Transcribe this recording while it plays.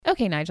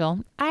Okay,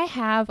 Nigel, I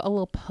have a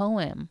little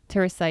poem to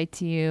recite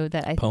to you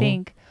that I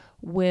think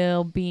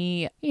will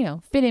be,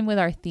 fit in with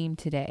our theme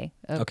today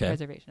of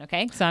preservation.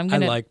 Okay, so I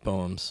like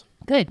poems.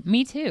 Good,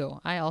 me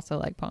too. I also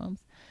like poems.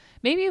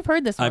 Maybe you've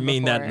heard this one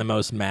before. That in the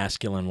most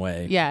masculine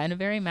way. Yeah, in a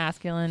very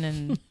masculine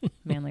and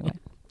manly way.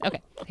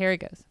 Okay, here it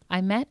goes.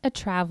 I met a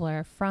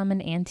traveler from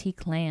an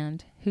antique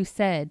land who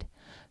said,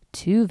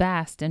 "Two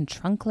vast and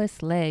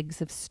trunkless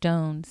legs of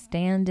stone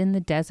stand in the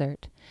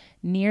desert.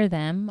 Near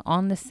them,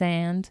 on the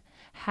sand,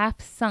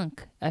 half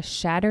sunk, a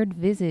shattered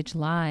visage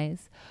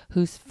lies,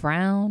 whose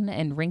frown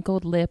and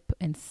wrinkled lip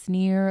and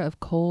sneer of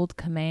cold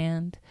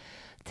command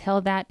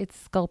tell that its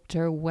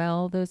sculptor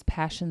well those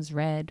passions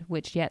read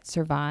which yet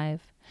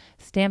survive,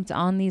 stamped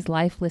on these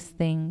lifeless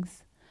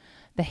things,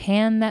 the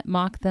hand that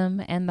mocked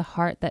them and the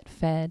heart that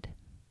fed.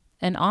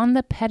 And on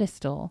the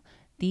pedestal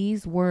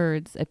these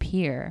words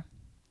appear.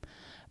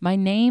 My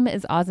name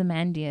is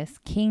Ozymandias,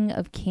 King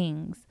of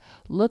Kings.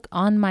 Look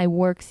on my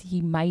works,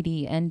 ye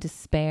mighty, and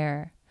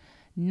despair.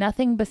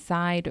 Nothing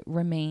beside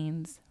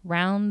remains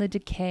round the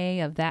decay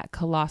of that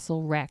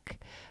colossal wreck.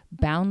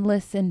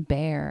 Boundless and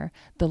bare,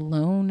 the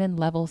lone and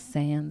level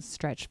sands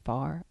stretch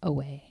far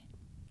away."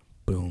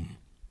 Boom.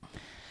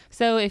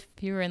 So if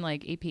you were in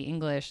like AP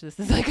English, this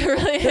is like a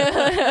really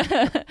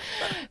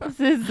this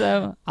is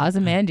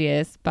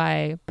Ozymandias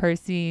by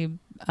Percy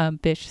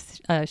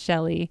Bysshe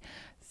Shelley.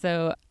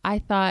 So I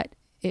thought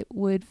it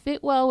would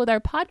fit well with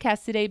our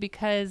podcast today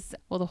because,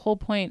 well, the whole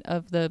point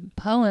of the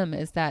poem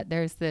is that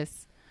there's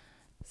this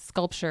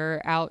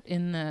sculpture out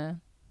in the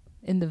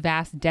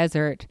vast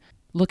desert.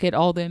 Look at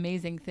all the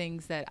amazing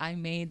things that I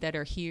made that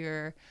are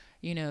here,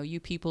 you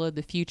people of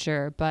the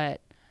future,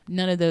 but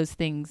none of those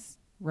things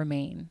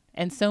remain.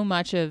 And so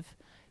much of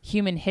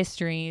human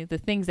history, the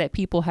things that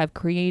people have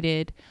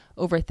created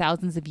over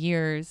thousands of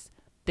years,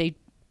 they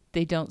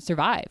don't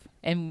survive,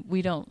 and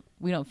we don't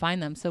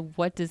find them. So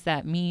what does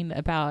that mean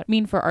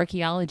for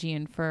archaeology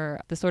and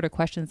for the sort of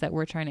questions that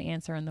we're trying to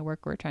answer in the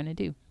work we're trying to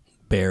do?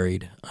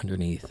 Buried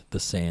underneath the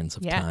sands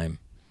of time.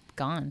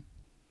 Gone.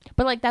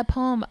 But like that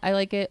poem, I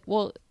like it.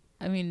 Well,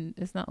 I mean,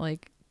 it's not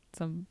like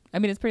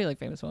it's pretty like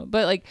famous poem,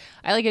 but like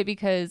I like it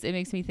because it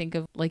makes me think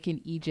of like in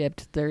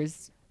Egypt,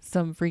 there's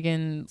some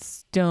freaking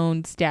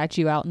stone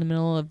statue out in the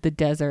middle of the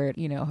desert,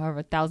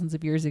 however thousands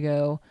of years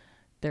ago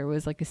there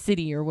was like a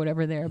city or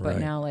whatever there, but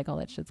now like all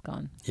that shit's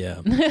gone.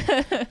 Yeah.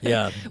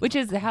 Yeah. Which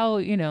is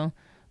how,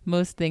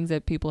 most things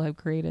that people have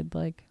created,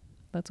 like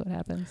that's what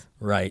happens.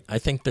 Right. I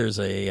think there's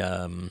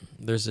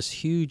this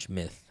huge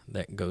myth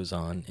that goes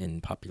on in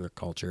popular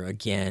culture.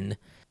 Again,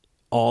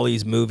 all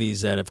these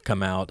movies that have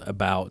come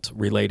out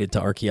related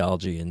to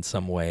archaeology in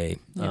some way,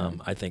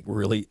 I think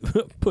really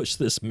push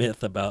this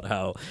myth about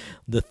how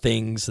the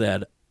things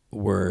that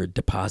were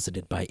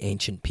deposited by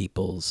ancient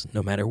peoples,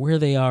 no matter where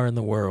they are in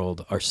the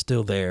world, are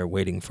still there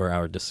waiting for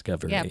our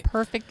discovery. Yeah,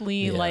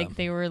 perfectly like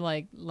they were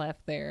like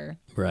left there.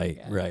 Right,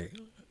 right.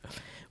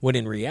 When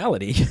in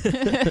reality,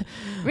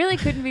 really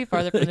couldn't be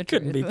farther from the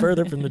truth. Couldn't be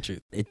further from the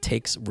truth. It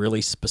takes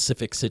really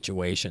specific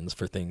situations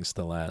for things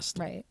to last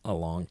a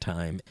long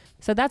time.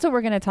 So that's what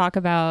we're going to talk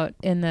about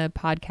in the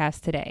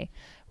podcast today.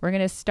 We're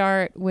going to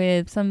start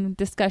with some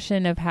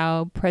discussion of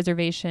how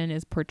preservation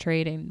is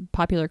portrayed in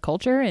popular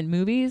culture and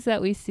movies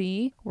that we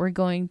see. We're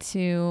going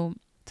to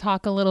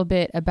talk a little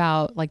bit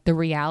about like the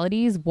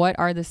realities. What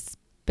are the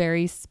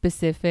very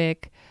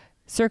specific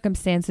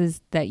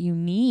circumstances that you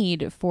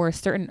need for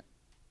certain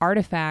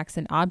artifacts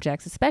and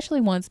objects,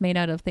 especially ones made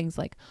out of things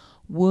like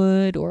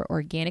wood or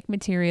organic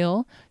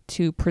material,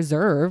 to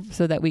preserve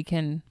so that we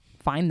can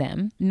find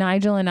them.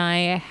 Nigel and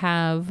I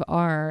have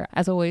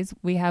as always,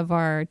 we have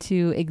our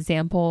two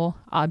example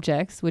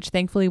objects, which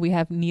thankfully we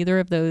have neither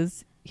of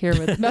those here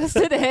with us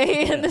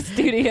today in the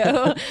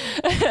studio.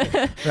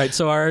 Right.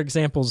 So our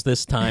examples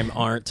this time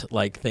aren't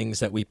like things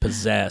that we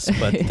possess,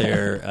 but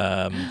they're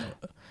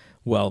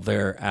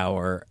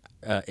our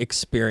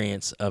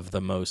experience of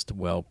the most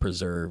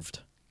well-preserved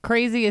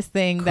craziest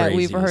thing that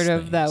we've heard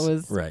of that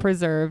was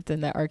preserved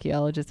and that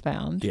archaeologists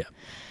found. Yeah.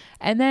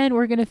 And then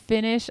we're going to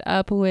finish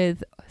up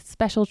with a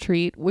special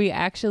treat. We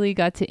actually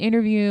got to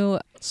interview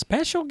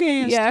special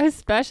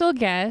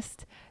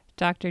guest,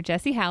 Dr.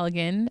 Jessie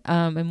Halligan,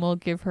 and we'll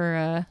give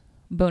her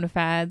bona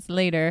fides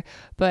later.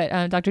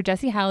 But Dr.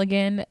 Jessie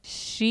Halligan,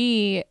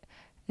 she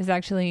has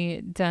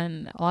actually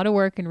done a lot of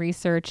work and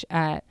research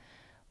at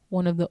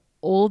one of the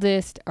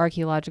oldest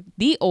archaeological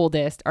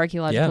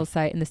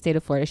site in the state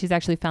of Florida. She's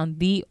actually found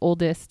the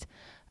oldest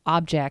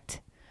object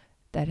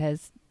that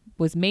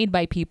was made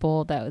by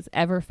people that was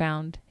ever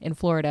found in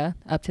Florida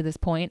up to this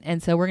point.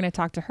 And so we're going to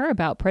talk to her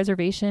about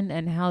preservation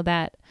and how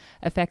that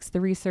affects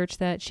the research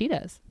that she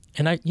does.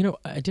 And I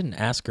didn't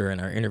ask her in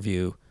our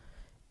interview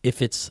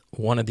if it's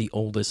one of the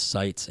oldest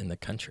sites in the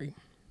country.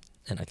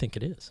 And I think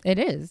it is. It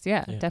is.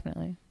 Yeah.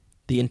 Definitely.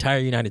 The entire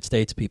United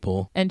States,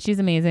 people. And she's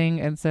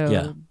amazing. And so,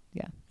 yeah.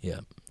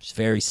 She's a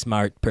very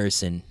smart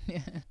person.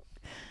 Yeah.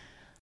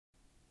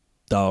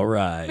 All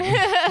right.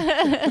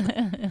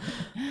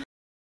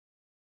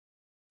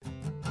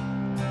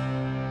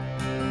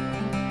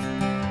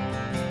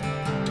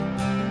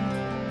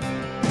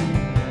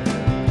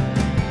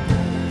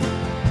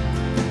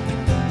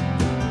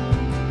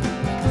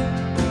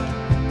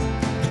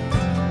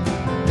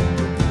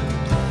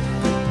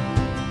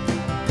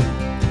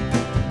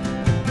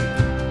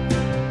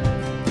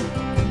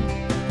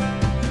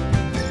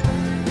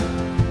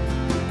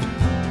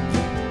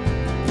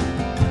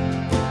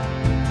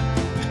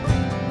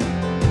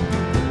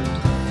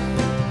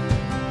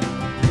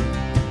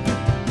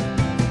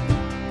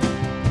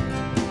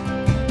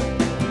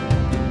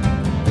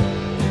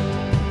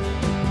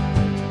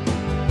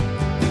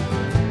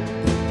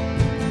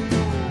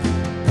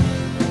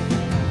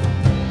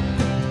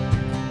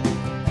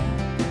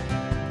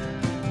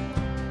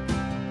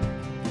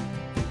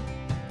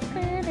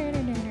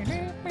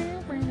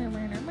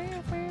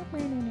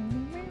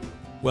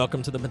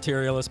 Welcome to the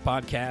Materialist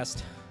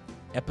Podcast,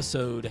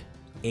 episode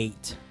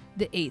 8.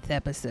 The 8th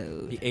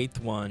episode. The 8th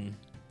one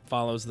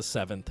follows the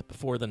 7th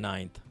before the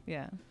 9th.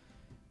 Yeah.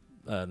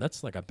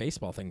 That's like a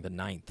baseball thing, the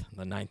ninth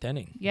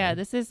inning. Yeah, right?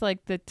 this is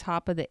like the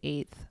top of the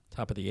 8th.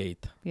 Top of the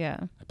 8th. Yeah.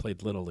 I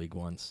played Little League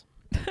once.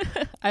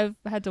 I've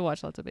had to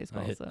watch lots of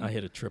baseball, I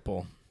hit a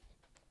triple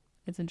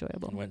it's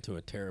enjoyable. and went to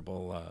a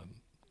terrible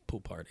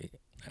pool party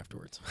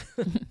afterwards.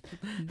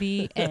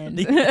 The end.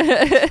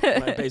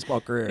 My baseball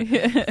career.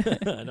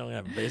 I don't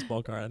have a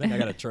baseball card. I think I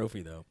got a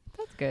trophy, though.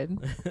 That's good.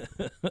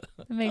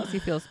 It makes you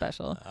feel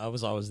special. I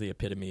was always the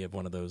epitome of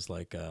one of those,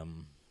 like,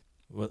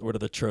 what are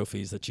the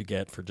trophies that you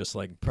get for just,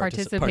 like,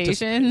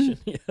 Participation?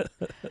 Yeah.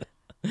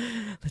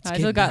 I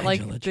still got,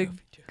 like, the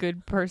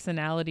good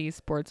personality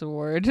sports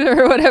award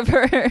or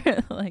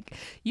whatever. Like,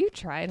 you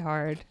tried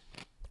hard.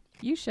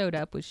 You showed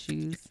up with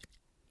shoes.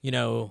 You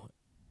know,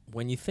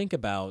 when you think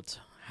about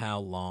how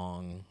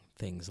long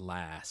things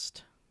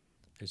last,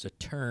 there's a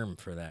term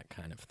for that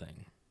kind of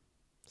thing.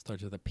 It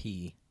starts with a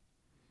P.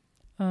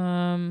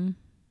 And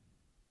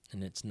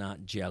it's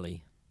not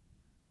jelly,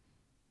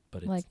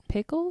 but it's like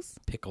pickles?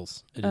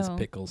 Pickles. It is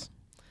pickles.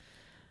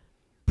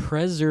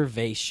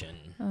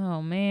 Preservation.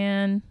 Oh,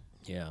 man.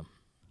 Yeah.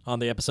 On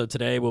the episode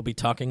today, we'll be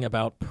talking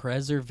about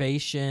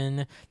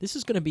preservation. This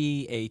is going to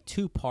be a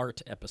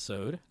 2-part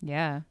episode.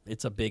 Yeah.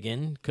 It's a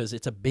biggin because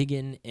it's a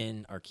biggin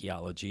in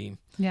archaeology.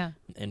 Yeah.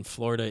 And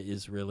Florida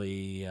is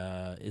really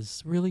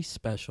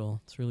special.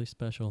 It's really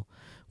special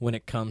when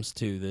it comes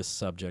to this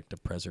subject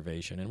of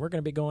preservation. And we're going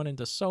to be going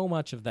into so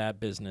much of that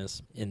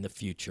business in the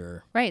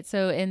future. Right.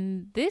 So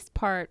in this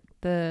part,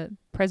 the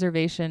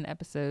preservation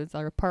episodes,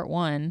 or part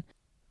 1,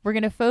 we're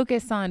going to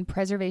focus on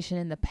preservation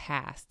in the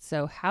past.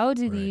 So how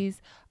do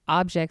these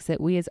objects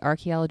that we as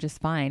archaeologists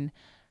find,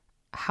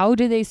 how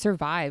do they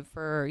survive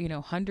for,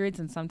 hundreds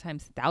and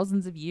sometimes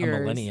thousands of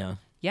years? Millennia.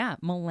 Yeah,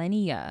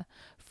 millennia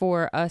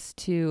for us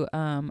to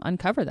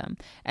uncover them.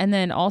 And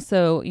then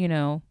also,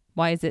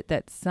 why is it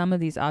that some of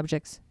these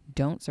objects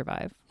don't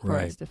survive for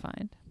us to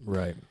find?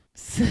 Right.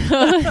 So,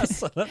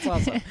 That's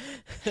awesome.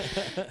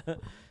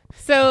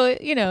 So,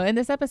 in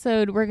this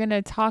episode, we're going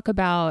to talk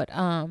about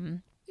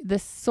the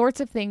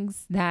sorts of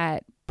things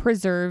that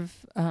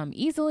preserve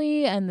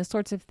easily and the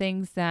sorts of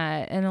things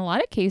that in a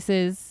lot of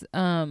cases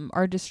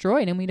are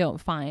destroyed and we don't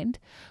find.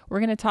 We're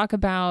going to talk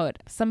about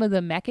some of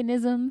the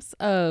mechanisms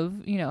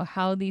of,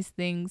 how these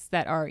things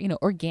that are,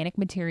 organic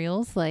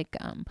materials like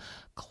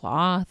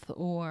cloth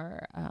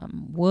or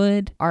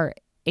wood are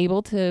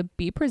able to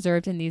be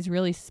preserved in these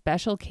really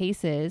special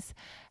cases.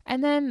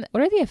 And then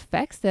what are the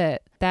effects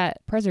that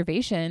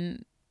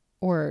preservation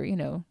or,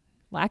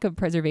 lack of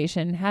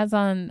preservation has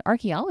on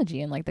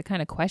archaeology and like the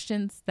kind of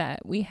questions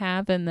that we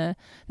have and the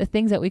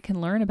things that we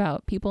can learn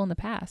about people in the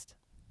past.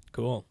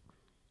 Cool.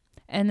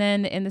 And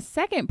then in the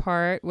second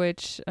part,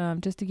 which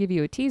just to give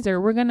you a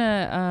teaser, we're going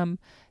to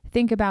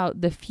think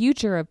about the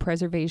future of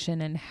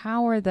preservation and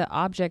how are the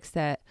objects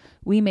that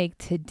we make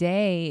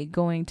today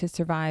going to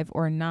survive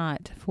or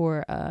not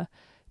for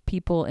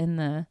people in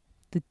the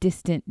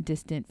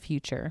distant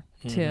future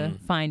to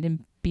find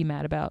and be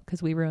mad about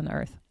because we ruin the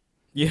earth.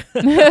 Yeah.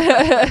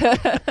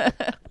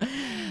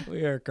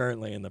 We are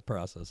currently in the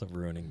process of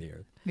ruining the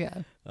earth.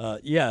 Yeah.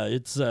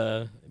 It's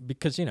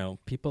because,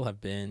 people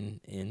have been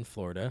in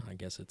Florida. I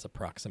guess it's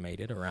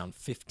approximated around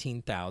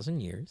 15,000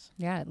 years.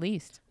 Yeah, at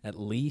least.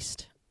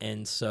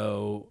 And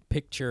so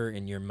picture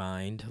in your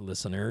mind,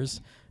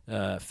 listeners,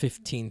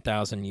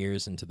 15,000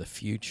 years into the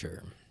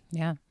future.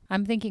 Yeah.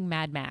 I'm thinking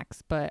Mad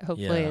Max, but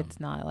hopefully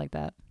it's not like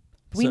that.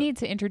 We need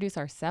to introduce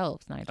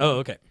ourselves, Nigel. Oh,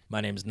 okay.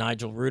 My name's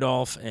Nigel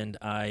Rudolph, and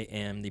I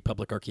am the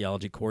Public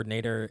Archaeology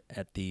Coordinator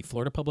at the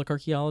Florida Public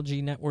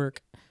Archaeology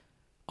Network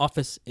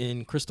office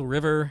in Crystal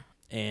River.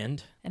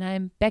 And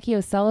I'm Becky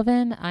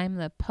O'Sullivan. I'm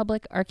the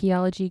Public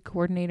Archaeology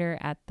Coordinator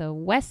at the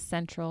West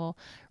Central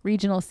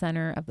Regional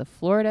Center of the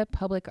Florida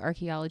Public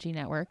Archaeology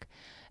Network.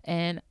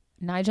 And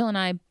Nigel and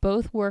I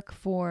both work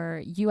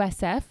for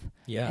USF.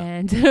 Yeah.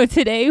 And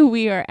today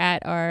we are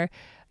at our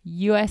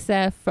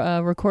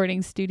USF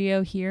recording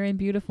studio here in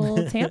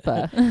beautiful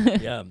Tampa.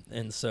 Yeah,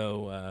 and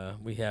so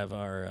we have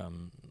our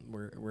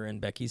we're in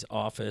Becky's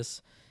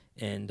office,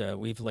 and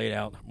we've laid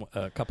out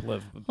a couple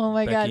of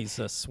Becky's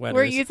sweaters.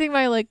 We're using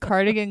my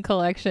cardigan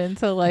collection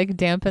to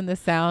dampen the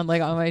sound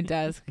on my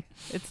desk.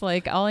 It's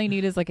all I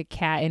need is a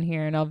cat in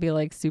here, and I'll be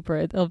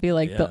it'll be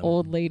the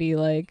old lady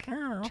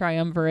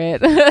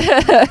triumvirate.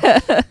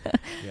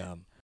 Yeah.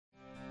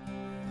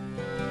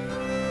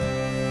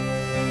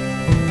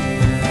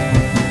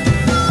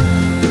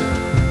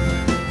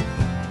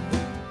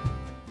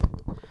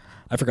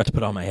 I forgot to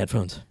put on my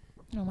headphones.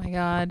 Oh my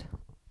God.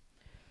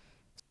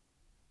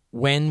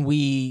 When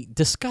we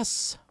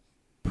discuss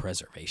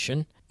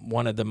preservation,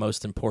 one of the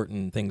most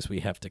important things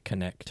we have to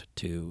connect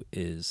to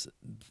is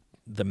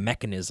the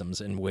mechanisms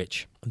in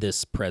which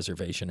this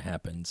preservation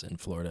happens in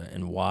Florida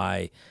and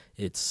why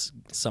it's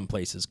some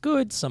places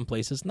good, some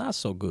places not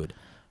so good.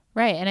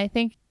 Right. And I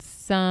think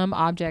some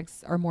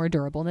objects are more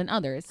durable than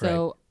others.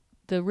 So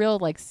the real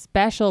like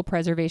special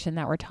preservation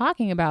that we're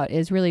talking about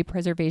is really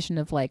preservation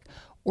of like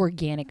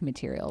organic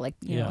material, like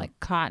you know, like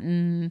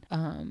cotton,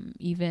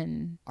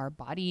 even our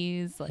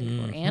bodies, like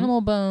or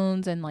animal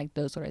bones, and like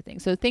those sort of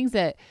things. So things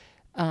that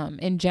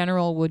in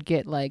general would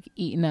get like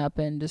eaten up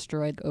and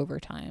destroyed over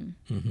time.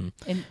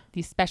 In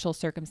these special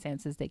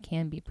circumstances, they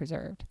can be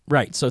preserved.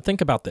 Right. So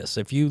think about this.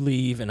 If you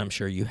leave, and I'm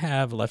sure you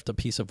have left a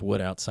piece of wood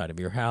outside of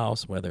your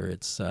house, whether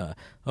it's, I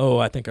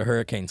think a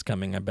hurricane's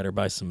coming, I better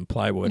buy some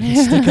plywood and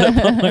stick it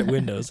up on my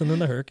windows, and then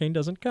the hurricane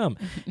doesn't come.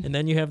 And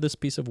then you have this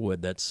piece of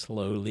wood that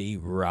slowly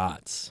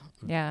rots.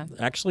 Yeah.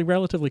 Actually,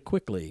 relatively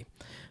quickly.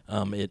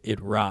 It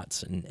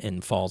rots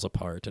and falls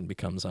apart and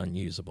becomes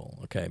unusable.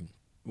 Okay.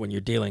 When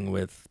you're dealing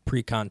with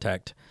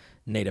pre-contact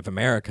Native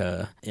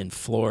America in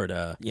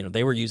Florida, you know,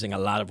 they were using a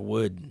lot of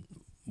wood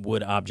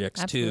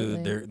objects.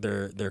 Absolutely.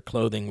 Too. Their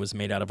clothing was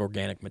made out of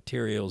organic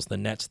materials. The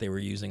nets they were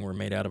using were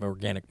made out of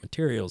organic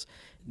materials.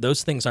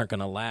 Those things aren't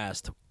going to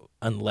last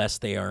unless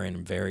they are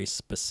in very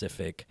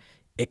specific,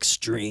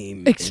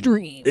 extreme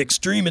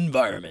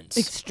environments.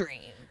 Extreme.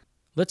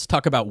 Let's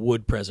talk about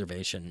wood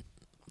preservation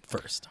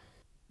first.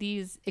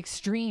 These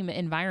extreme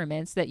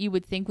environments that you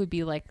would think would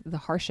be like the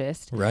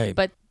harshest, Right?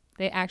 But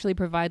they actually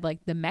provide like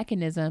the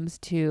mechanisms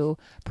to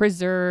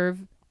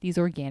preserve these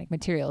organic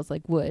materials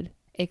like wood.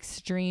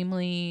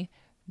 Extremely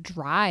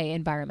dry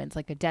environments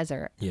like a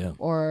desert,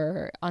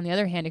 or on the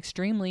other hand,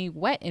 extremely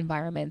wet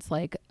environments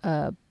like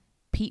a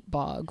peat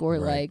bog, or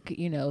like,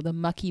 you know, the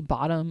mucky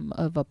bottom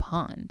of a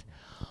pond,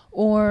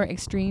 or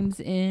extremes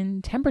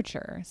in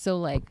temperature. So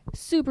like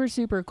super,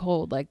 super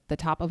cold, like the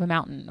top of a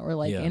mountain, or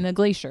like in a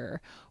glacier,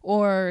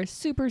 or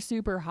super,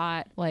 super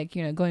hot, like,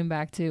 you know, going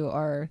back to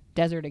our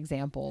desert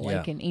example,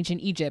 like in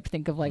ancient Egypt,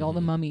 think of like all the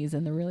mummies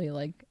and the really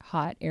like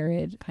hot,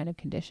 arid kind of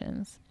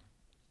conditions.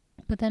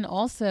 But then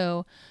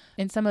also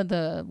in some of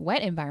the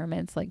wet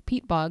environments like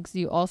peat bogs,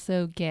 you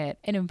also get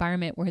an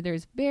environment where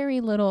there's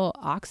very little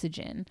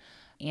oxygen,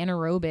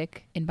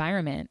 anaerobic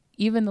environment.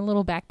 Even the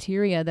little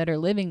bacteria that are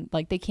living,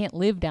 like they can't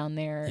live down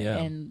there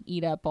and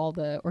eat up all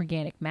the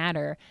organic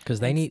matter. Because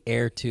they need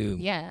air too.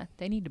 Yeah,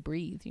 they need to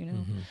breathe, you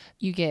know.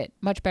 You get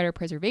much better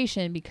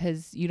preservation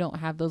because you don't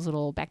have those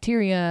little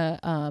bacteria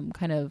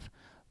kind of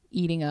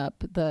eating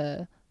up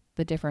the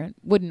different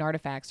wooden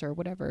artifacts or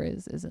whatever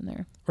is in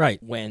there. Right.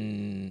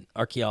 When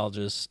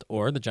archaeologists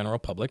or the general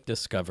public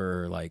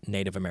discover like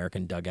Native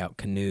American dugout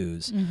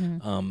canoes,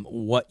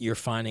 what you're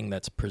finding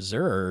that's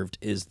preserved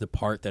is the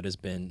part that has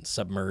been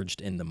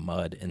submerged in the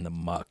mud, in the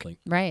muck.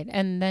 Right.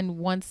 And then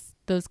once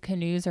those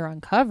canoes are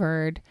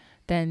uncovered,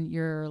 then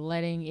you're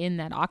letting in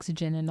that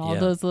oxygen, and all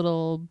those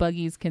little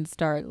buggies can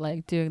start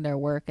like doing their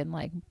work and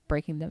like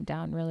breaking them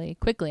down really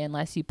quickly,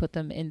 unless you put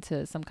them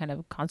into some kind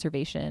of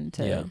conservation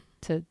to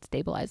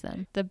stabilize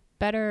them. The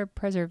better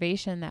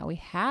preservation that we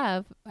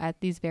have at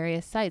these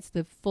various sites,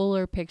 the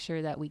fuller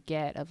picture that we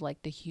get of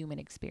like the human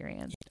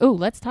experience. Oh,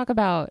 let's talk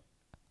about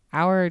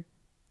our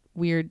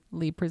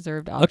weirdly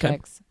preserved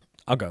objects. Okay.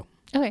 I'll go.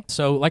 Okay.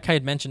 So like I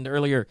had mentioned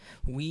earlier,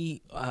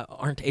 we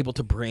aren't able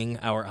to bring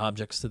our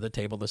objects to the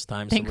table this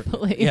time.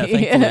 Thankfully.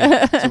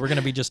 Thankfully. So we're going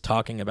to be just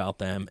talking about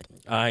them.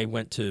 I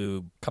went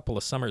to a couple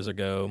of summers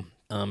ago,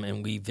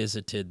 and we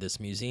visited this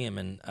museum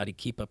in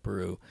Arequipa,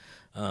 Peru,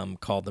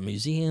 called the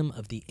Museum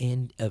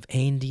of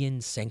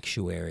Andean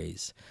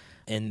Sanctuaries.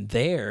 And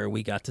there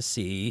we got to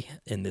see,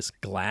 in this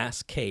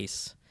glass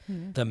case,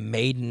 the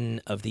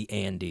maiden of the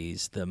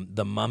Andes,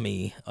 the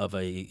mummy of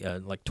a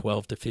like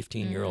 12 to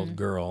 15-year-old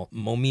girl,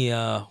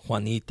 Momia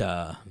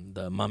Juanita,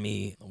 the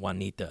mummy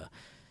Juanita.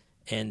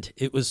 And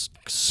it was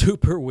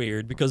super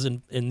weird because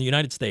in the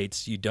United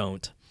States, you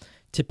don't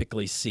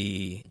typically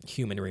see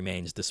human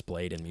remains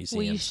displayed in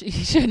museums. Well,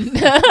 you shouldn't.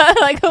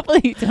 Like,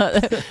 hopefully you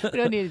don't. We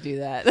don't need to do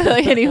that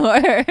like anymore.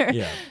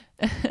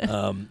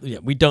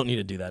 We don't need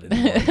to do that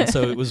anymore. And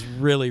so it was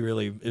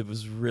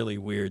really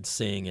weird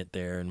seeing it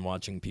there and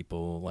watching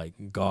people like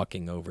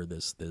gawking over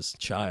this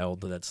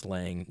child that's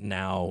laying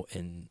now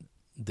and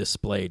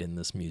displayed in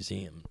this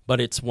museum. But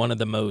it's one of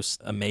the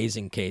most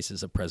amazing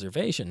cases of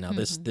preservation. Now,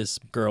 this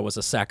girl was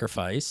a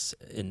sacrifice,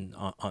 and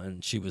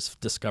she was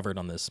discovered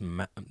on this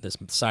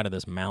side of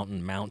this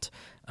mountain, Mount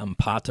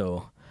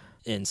Ampato,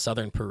 in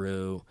southern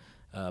Peru,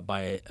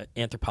 by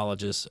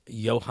anthropologist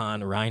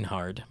Johann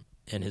Reinhard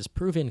and his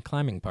Peruvian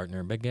climbing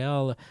partner,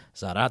 Miguel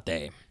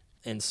Zarate.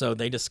 And so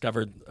they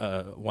discovered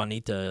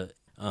Juanita,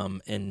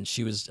 and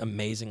she was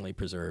amazingly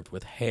preserved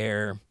with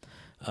hair.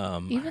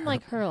 Even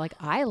like her like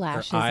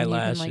eyelashes. And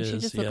even, like, she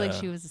just looked like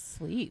she was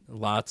asleep.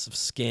 Lots of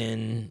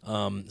skin.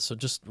 So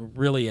just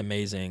really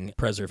amazing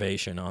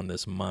preservation on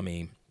this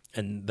mummy.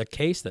 And the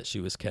case that she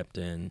was kept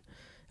in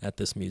at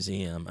this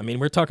museum. I mean,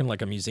 we're talking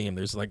like a museum.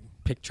 There's like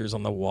pictures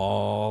on the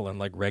wall and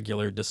like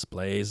regular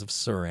displays of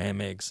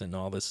ceramics and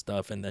all this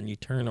stuff. And then you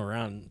turn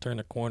around, turn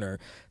a corner,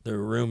 the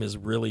room is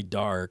really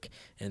dark.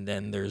 And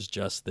then there's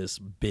just this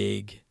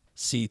big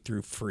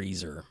see-through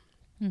freezer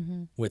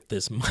with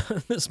this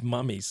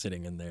mummy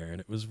sitting in there. And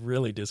it was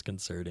really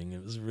disconcerting.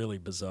 It was really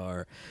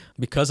bizarre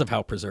because of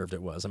how preserved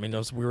it was. I mean,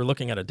 we were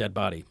looking at a dead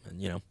body,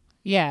 and, you know,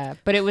 Yeah,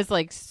 but it was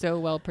like so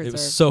well It preserved.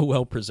 was so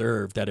well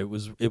preserved that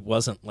it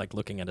wasn't like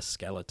looking at a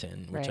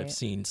skeleton, which I've Right.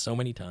 seen so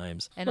many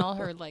times. And all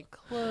her like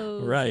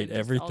clothes, Right, and just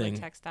everything. all the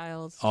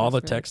textiles, All the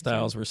just really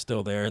textiles were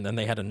still there, and then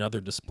they had another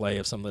display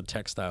of some of the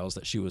textiles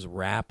that she was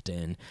wrapped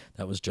in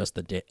that was just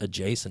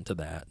adjacent to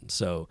that.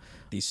 So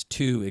these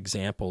two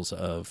examples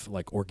of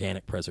like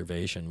organic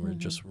preservation were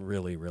just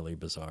really, really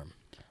bizarre.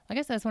 I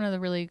guess that's one of the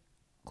really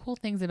cool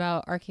things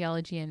about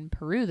archaeology in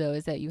Peru, though,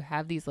 is that you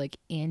have these like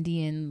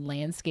Andean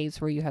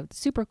landscapes where you have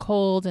super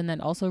cold and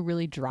then also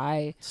really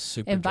dry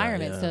Super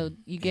environment. dry, yeah. So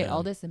you get Yeah.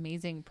 all this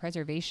amazing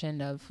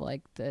preservation of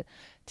like the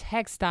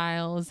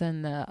textiles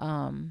and the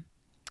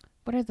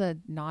what are the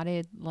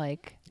knotted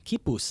like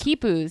Quipus.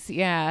 quipus,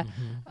 yeah,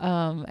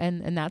 Mm-hmm.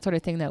 and that sort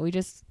of thing that we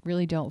just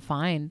really don't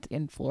find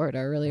in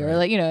Florida, really, or Right.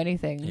 like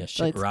anything. Yeah, But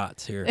shit it's-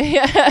 rots here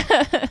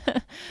yeah,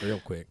 real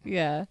quick.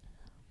 yeah.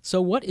 So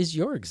what is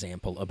your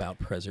example about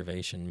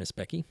preservation, Miss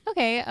Becky?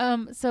 Okay,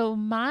 so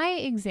my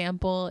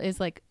example is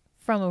like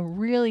from a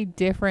really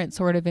different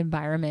sort of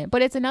environment,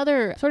 but it's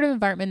another sort of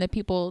environment that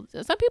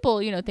some people,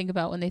 think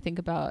about when they think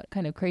about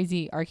kind of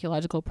crazy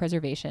archaeological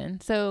preservation.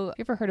 So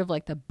you ever heard of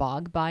like the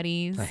bog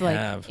bodies, I like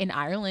have. in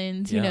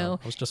Ireland, Yeah,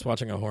 I was just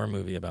watching a horror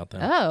movie about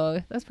that.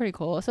 Oh, that's pretty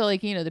cool. So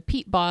like, the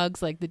peat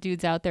bogs, like the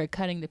dudes out there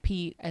cutting the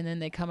peat, and then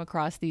they come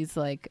across these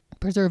like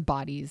preserved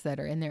bodies that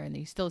are in there, and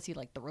you still see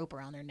like the rope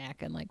around their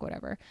neck and like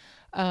whatever.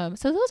 So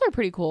those are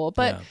pretty cool.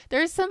 But Yeah.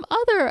 there's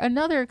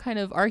another kind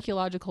of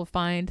archaeological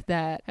find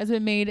that has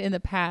been made in the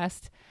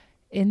past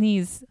in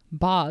these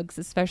bogs,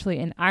 especially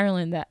in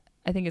Ireland, that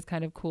I think is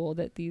kind of cool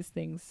that these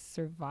things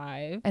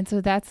survive. And so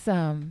that's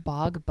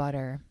bog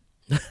butter.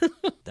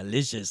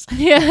 Delicious.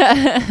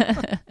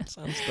 Yeah.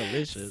 Sounds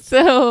delicious.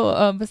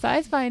 So,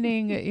 besides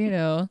finding,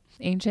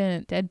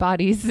 ancient dead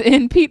bodies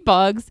in peat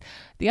bogs,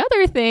 the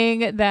other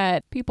thing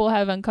that people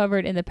have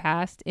uncovered in the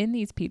past in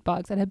these peat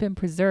bogs that have been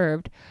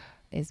preserved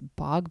is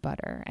bog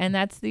butter. And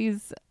that's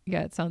these,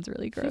 yeah, it sounds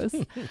really gross.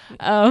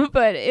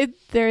 But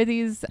they're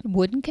these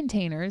wooden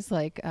containers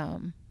like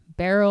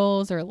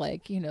barrels or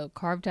like,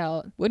 carved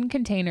out wooden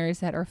containers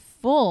that are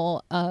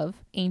full of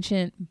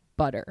ancient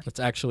butter. It's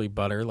actually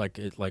butter. Like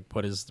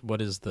what is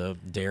the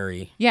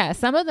dairy? Yeah,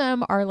 some of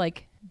them are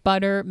like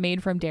butter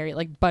made from dairy,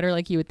 like butter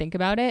like you would think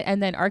about it.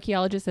 And then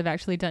archaeologists have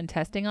actually done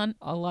testing on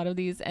a lot of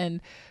these, and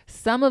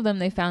some of them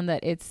they found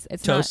that it's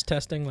Toast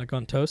testing, like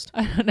on toast?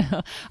 I don't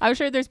know. I'm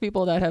sure there's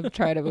people that have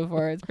tried it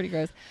before. It's pretty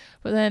gross.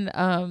 But then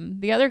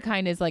the other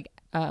kind is like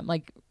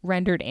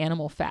rendered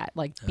animal fat,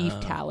 like beef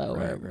tallow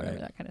or whatever,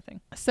 that kind of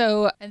thing.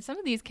 So, and some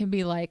of these can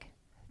be like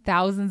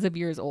thousands of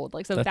years old,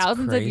 like That's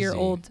thousands of year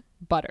crazy. old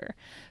butter.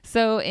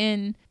 So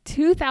in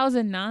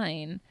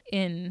 2009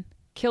 in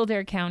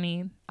Kildare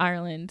County,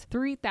 Ireland,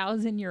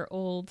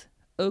 3,000-year-old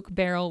oak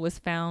barrel was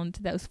found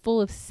that was full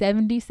of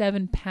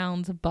 77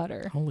 pounds of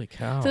butter. Holy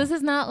cow. So this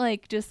is not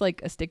like just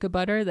like a stick of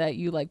butter that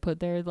you like put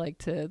there like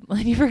to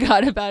like you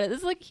forgot about it. This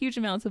is like huge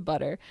amounts of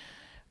butter.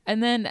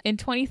 And then in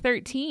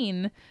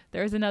 2013,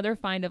 there was another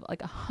find of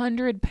like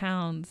 100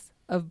 pounds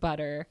of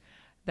butter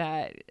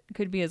that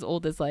could be as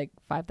old as like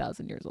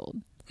 5,000 years old.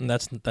 And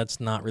that's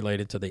not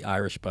related to the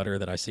Irish butter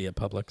that I see at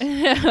Publix.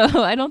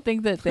 I don't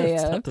think that they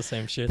It's not the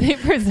same shit. they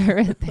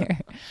preserve it there.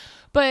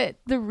 But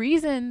the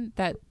reason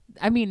that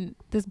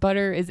this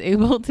butter is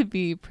able to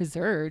be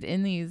preserved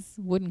in these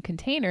wooden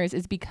containers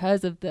is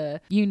because of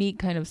the unique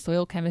kind of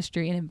soil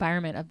chemistry and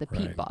environment of the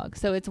peat Right. bog.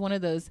 So it's one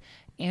of those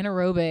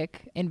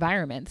anaerobic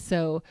environments.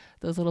 So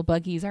those little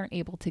buggies aren't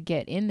able to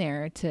get in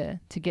there to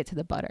get to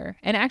the butter.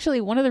 And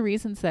actually, one of the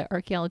reasons that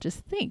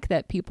archaeologists think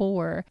that people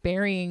were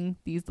burying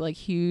these like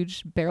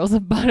huge barrels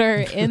of butter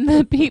in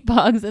the peat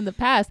bogs in the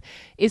past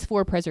is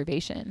for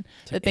preservation.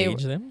 To that they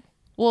age them?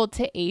 Well,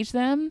 to age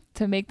them,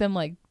 to make them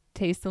like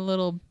taste put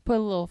a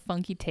little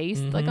funky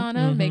taste like Mhm, on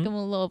them, make mhm. them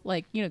a little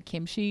like,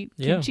 kimchi,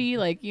 Yeah.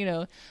 like,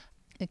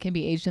 it can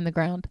be aged in the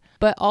ground,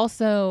 but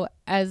also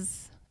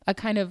as a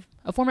kind of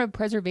a form of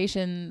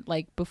preservation,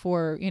 like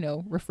before,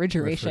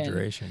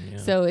 refrigeration. Yeah.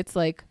 So it's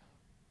like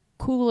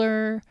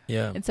cooler.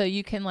 yeah. And so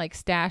you can like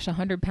stash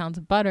 100 pounds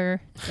of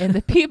butter in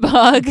the peat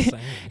bog Insane.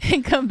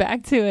 and come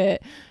back to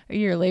it a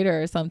year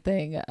later or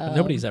something.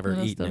 Nobody's ever and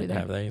it'll eaten still be it, there.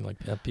 have they?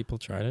 Like, have people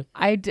tried it?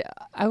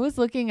 I was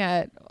looking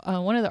at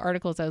one of the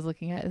articles I was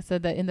looking at. It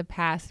said that in the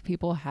past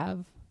people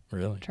have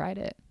Really? tried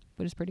it,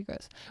 which is pretty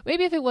gross.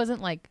 Maybe if it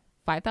wasn't like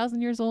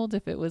 5,000 years old,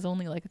 if it was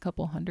only like a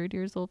couple hundred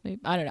years old, maybe.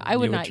 I don't know. I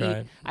would You would not try eat.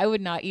 it? I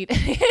would not eat.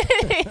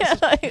 Yeah,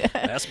 like,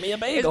 Pass me a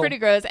it's bagel. pretty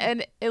gross,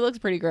 and it looks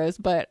pretty gross.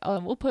 But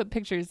we'll put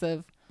pictures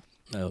of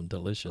Oh,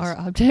 delicious. our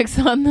objects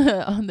on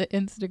the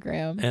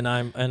Instagram. And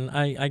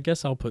I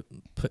guess I'll put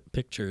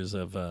pictures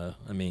of the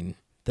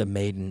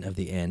Maiden of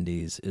the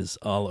Andes is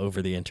all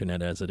over the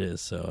internet as it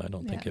is, so I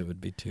don't think Yeah. it would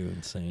be too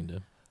insane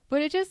to.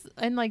 But it just,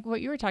 and like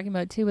what you were talking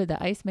about too with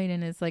the Ice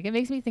Maiden is like, it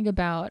makes me think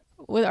about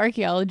with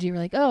archaeology, we're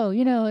like, oh,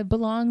 it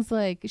belongs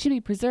like, it should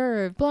be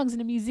preserved, belongs in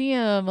a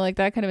museum, like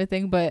that kind of a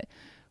thing. But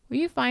when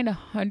you find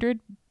 100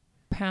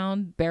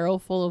 pound barrel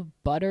full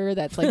of butter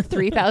that's like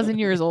 3,000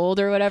 years old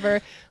or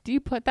whatever. Do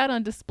you put that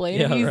on display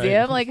in a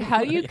museum? Right. Like,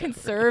 how do you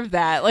conserve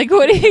that? Like,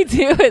 what do you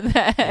do with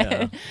that?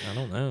 Yeah, I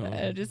don't know.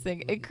 I just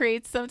think it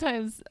creates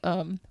sometimes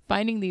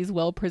finding these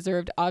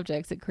well-preserved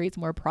objects, it creates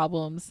more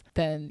problems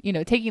than,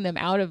 taking them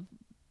out of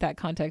that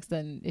context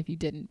than if you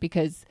didn't,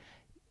 because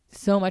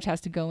so much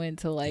has to go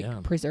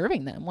into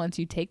preserving them once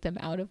you take them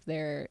out of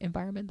their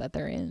environment that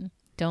they're in.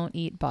 Don't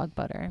eat bog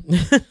butter.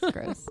 It's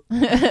gross.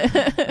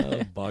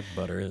 Bog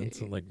butter.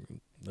 It's like,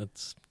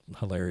 that's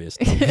hilarious.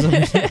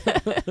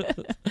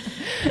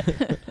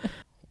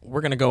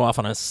 We're going to go off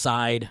on a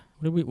side.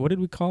 What did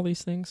we call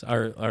these things?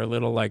 Our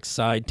little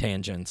side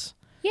tangents.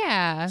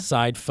 Yeah.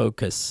 Side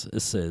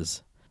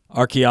focuses.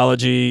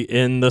 Archaeology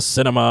in the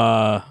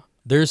cinema.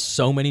 There's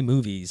so many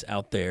movies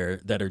out there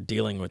that are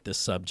dealing with this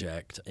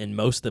subject, and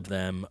most of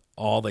them,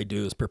 all they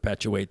do is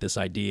perpetuate this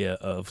idea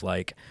of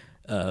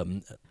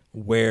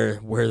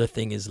where the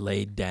thing is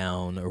laid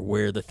down or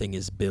where the thing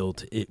is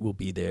built, it will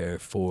be there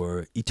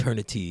for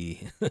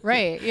eternity.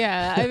 Right.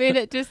 Yeah. I mean,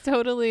 it just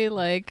totally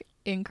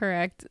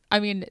incorrect. I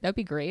mean, that'd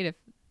be great if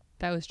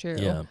that was true.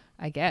 Yeah.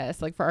 I guess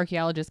for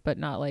archaeologists, but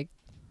not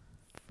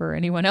for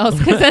anyone else,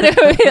 because then it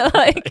would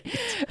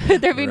be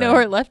there'd be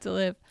nowhere left to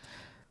live.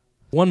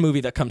 One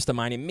movie that comes to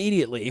mind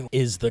immediately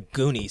is The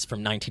Goonies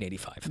from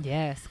 1985.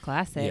 Yes,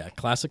 classic. Yeah,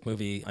 classic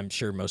movie. I'm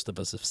sure most of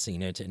us have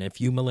seen it. And if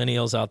you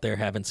millennials out there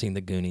haven't seen The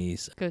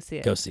Goonies, go see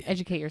it. Go see it.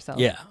 Educate yourself.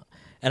 Yeah.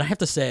 And I have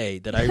to say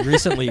that I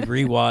recently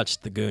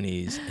rewatched The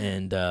Goonies,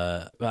 and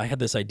I had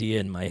this idea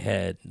in my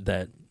head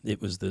that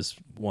it was this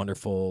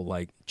wonderful,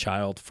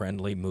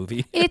 child-friendly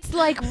movie. It's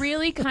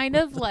really kind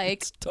of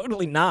it's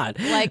totally not.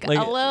 A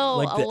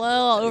little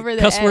over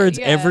the cuss edge. words,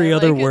 yeah, every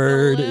other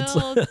word. It's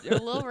a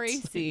little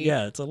racy.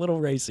 Yeah, it's a little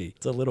racy.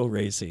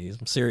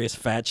 Some serious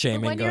fat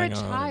shaming going on. When you're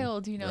a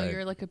child,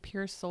 you're a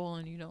pure soul,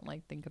 and you don't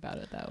think about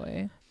it that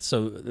way.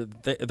 So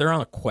they're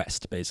on a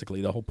quest,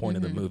 basically. The whole point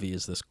of the movie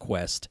is this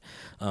quest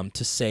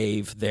to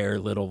save their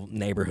little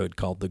neighborhood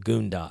called the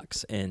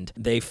Goondocks. And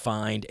they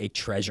find a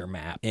treasure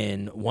map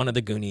in one of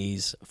the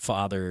Goonies'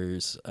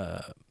 father's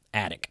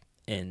attic.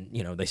 And,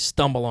 they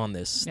stumble on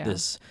this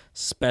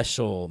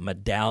special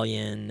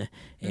medallion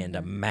and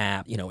a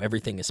map.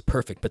 Everything is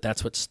perfect, but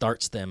that's what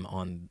starts them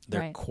on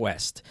their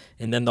quest.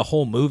 And then the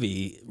whole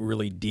movie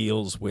really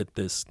deals with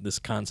this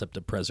concept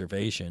of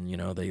preservation.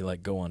 They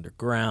go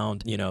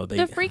underground.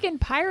 The freaking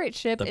pirate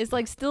ship is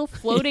still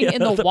floating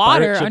in the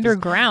water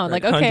underground.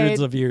 Okay, hundreds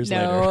of years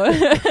later.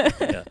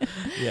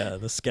 Yeah,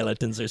 the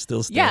skeletons are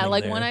still standing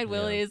there. One-Eyed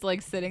Willie is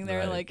sitting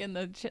there in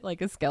the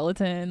a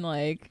skeleton.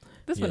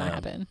 This would not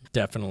happen.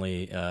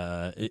 Definitely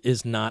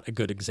is not a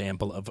good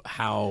example of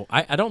how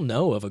I don't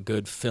know of a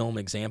good film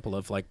example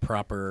of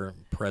proper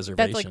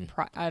preservation.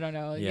 That's I don't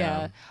know.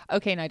 Yeah.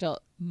 Okay, Nigel.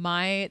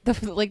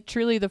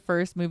 Truly the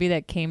first movie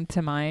that came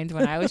to mind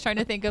when I was trying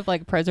to think of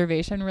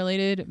preservation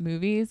related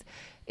movies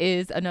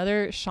is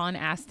another Sean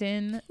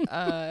Astin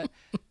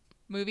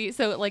movie.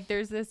 So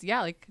there's this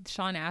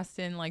Sean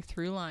Astin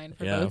through line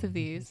for both of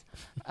these.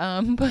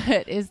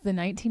 But is the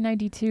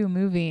 1992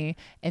 movie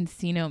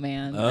Encino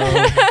Man.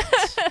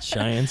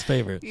 Cheyenne's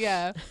favorite.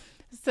 Yeah.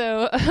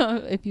 So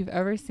if you've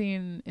ever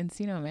seen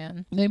Encino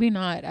Man, maybe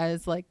not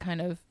as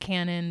kind of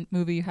canon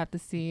movie you have to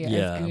see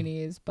as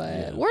Goonies,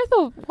 but worth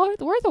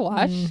a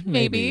watch,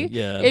 maybe.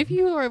 Yeah. If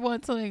you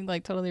want something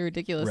totally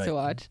ridiculous to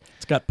watch.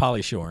 It's got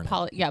Pauly Shore in it.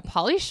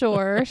 Pauly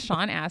Shore,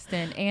 Sean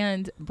Astin,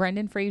 and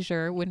Brendan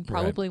Fraser, when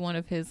probably one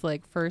of his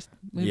first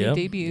movie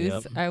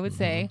debuts, I would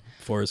say.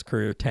 Before his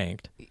career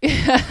tanked.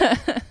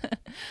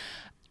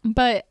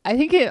 But I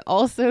think it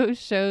also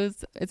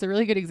shows, it's a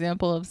really good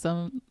example of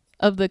some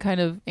of the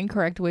kind of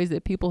incorrect ways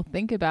that people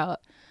think about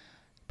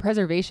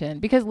preservation,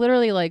 because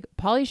literally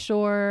Pauly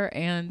Shore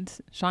and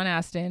Sean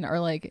Astin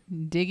are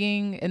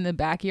digging in the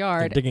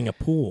backyard. They're digging a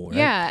pool, right?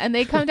 Yeah, and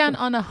they come down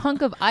on a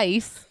hunk of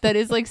ice that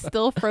is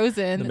still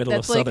frozen. In the middle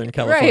of Southern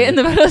California. Right, in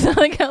the middle of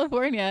Southern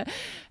California.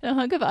 And a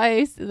hunk of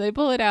ice, and they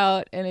pull it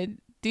out and it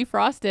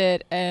defrost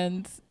it,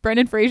 and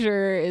Brendan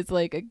Fraser is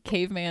a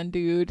caveman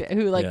dude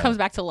who comes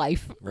back to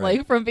life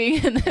from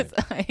being in this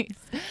ice.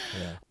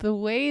 Yeah. The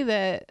way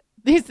that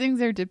these things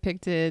are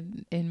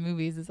depicted in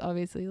movies is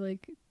obviously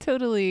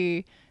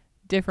totally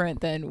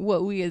different than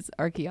what we as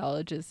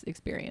archaeologists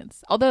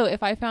experience. Although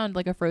if I found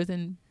a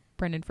frozen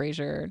Brendan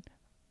Fraser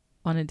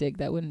on a dig,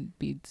 that wouldn't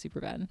be super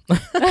bad.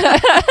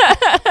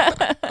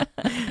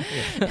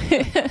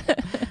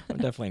 I'm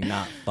definitely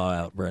not thaw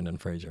out Brendan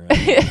Fraser.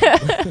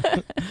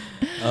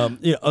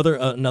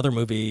 Another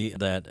movie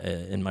that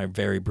in my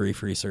very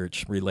brief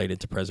research related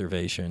to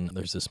preservation,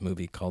 there's this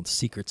movie called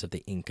Secrets of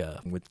the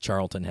Inca with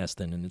Charlton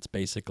Heston, and it's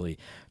basically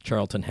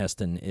Charlton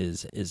Heston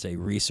is a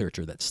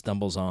researcher that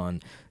stumbles on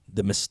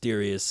the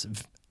mysterious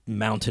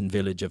mountain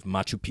village of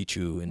Machu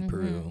Picchu in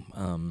Peru,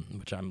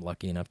 which I'm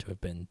lucky enough to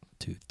have been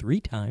to 3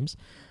 times.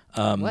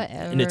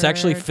 And it's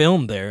actually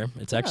filmed there.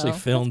 It's actually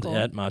filmed cool.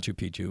 at Machu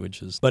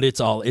Picchu, but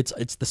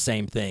it's the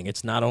same thing.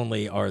 It's not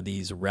only are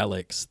these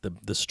relics,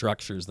 the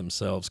structures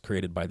themselves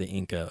created by the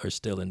Inca are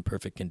still in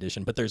perfect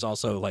condition, but there's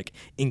also like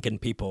Incan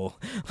people.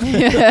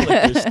 Like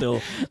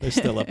they're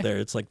still up there.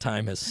 It's like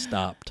time has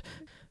stopped.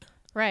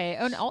 Right.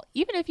 And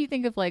even if you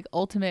think of like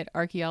ultimate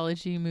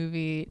archaeology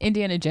movie,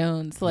 Indiana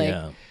Jones, like,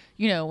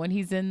 you know, when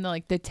he's in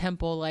like the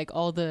temple, like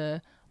all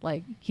the,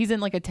 like he's in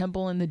like a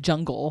temple in the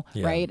jungle,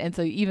 right? And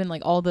so even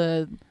like all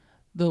the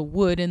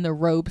wood and the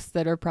ropes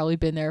that have probably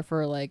been there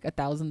for like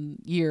 1,000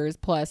 years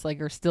plus, like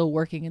are still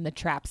working, and the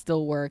traps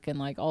still work, and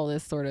like all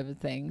this sort of a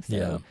thing.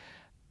 So.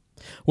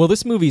 Well,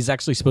 this movie is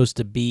actually supposed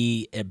to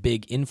be a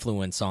big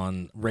influence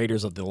on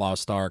Raiders of the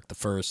Lost Ark, the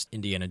first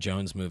Indiana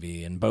Jones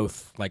movie, and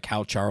both like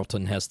how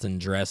Charlton Heston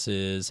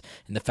dresses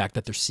and the fact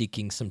that they're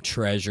seeking some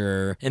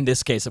treasure. In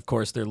this case, of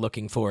course, they're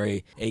looking for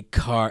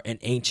an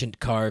ancient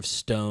carved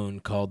stone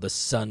called the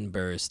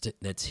Sunburst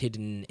that's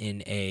hidden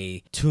in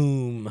a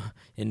tomb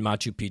in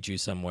Machu Picchu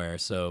somewhere.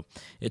 So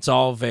it's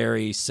all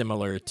very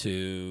similar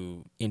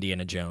to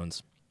Indiana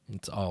Jones.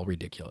 It's all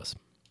ridiculous.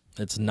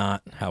 It's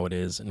not how it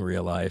is in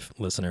real life,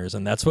 listeners,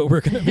 and that's what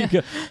we're going to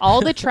be. All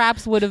the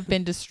traps would have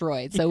been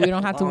destroyed, so we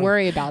don't have to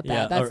worry about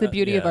that. That's the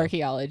beauty of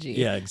archaeology.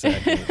 Yeah,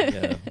 exactly.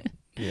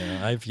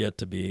 Yeah, I've yet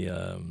to be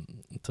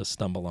to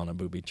stumble on a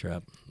booby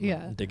trap.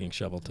 Digging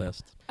shovel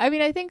tests. I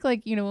mean, I think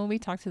like, you know, when we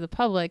talk to the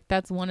public,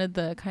 that's one of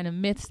the kind of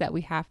myths that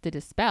we have to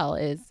dispel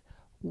is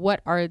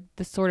what are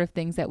the sort of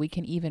things that we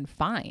can even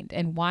find,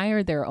 and why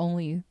are there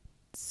only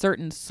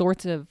certain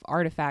sorts of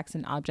artifacts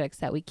and objects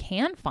that we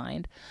can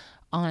find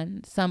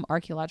on some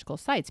archaeological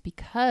sites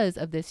because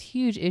of this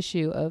huge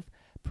issue of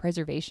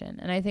preservation.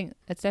 And I think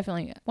that's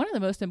definitely one of the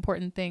most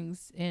important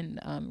things in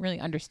really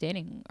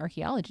understanding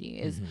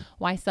archaeology is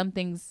why some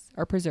things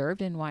are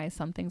preserved and why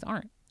some things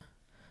aren't.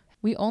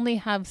 We only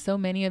have so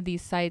many of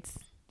these sites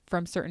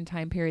from certain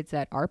time periods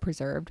that are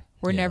preserved.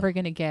 We're never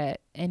going to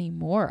get any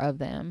more of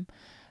them.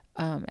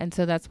 And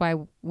so that's why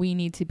we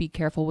need to be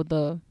careful with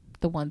the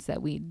ones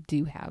that we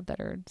do have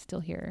that are still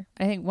here.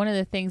 I think one of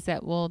the things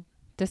that we'll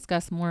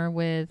discuss more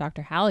with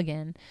Dr.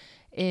 Halligan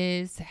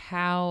is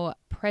how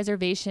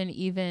preservation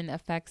even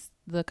affects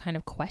the kind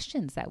of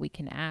questions that we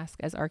can ask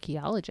as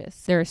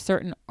archaeologists. There are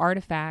certain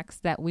artifacts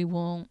that we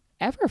won't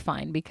ever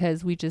find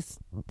because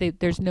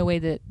there's no way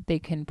that they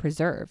can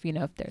preserve, you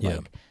know, if they're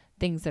like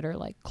things that are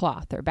like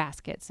cloth or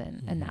baskets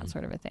and that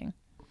sort of a thing.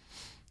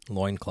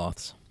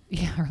 Loincloths.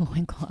 Yeah, or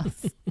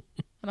loincloths.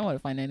 I don't want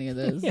to find any of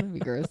those. That'd be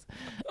gross.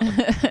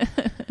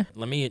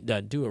 Let me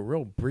do a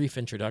real brief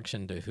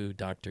introduction to who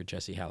Dr.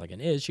 Jessie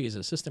Halligan is. She is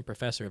assistant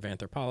professor of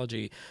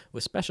anthropology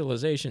with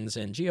specializations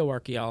in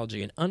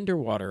geoarchaeology and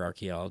underwater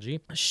archaeology.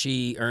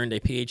 She earned a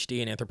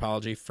PhD in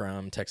anthropology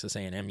from Texas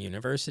A&M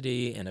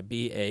University and a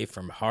BA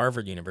from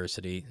Harvard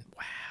University.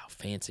 Wow,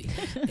 fancy.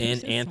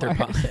 In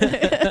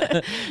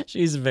anthropology.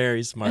 She's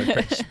very smart.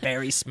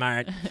 Very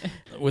smart.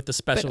 With the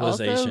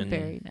specialization. But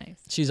also very nice.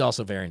 She's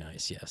also very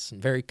nice, yes.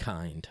 And very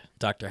kind.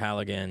 Dr.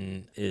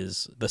 Halligan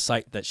is the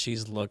site that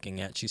she's looking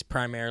at. She's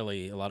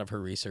primarily, a lot of her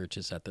research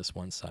is at this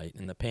one site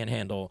in the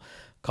Panhandle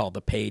called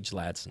the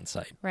Page-Ladson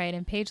site. Right,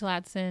 and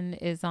Page-Ladson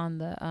is on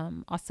the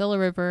Osceola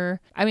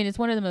River. I mean, it's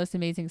one of the most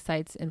amazing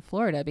sites in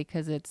Florida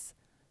because it's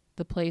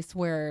the place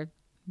where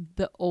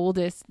the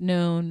oldest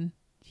known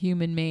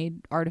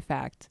human-made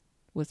artifact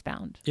was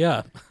found.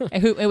 Yeah.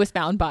 It was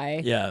found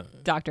by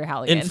Dr.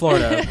 Halligan. In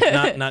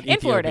Florida, not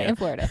Ethiopia. In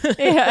Florida.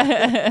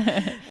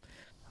 Yeah.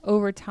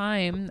 Over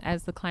time,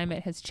 as the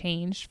climate has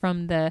changed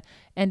from the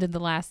end of the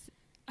last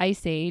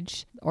ice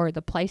age, or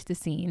the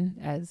Pleistocene,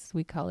 as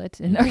we call it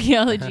in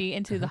archaeology,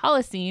 into the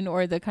Holocene,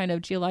 or the kind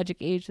of geologic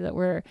age that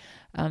we're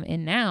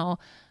in now,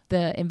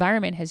 the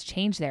environment has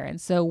changed there.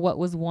 And so what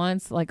was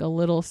once like a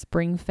little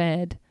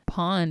spring-fed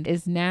pond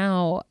is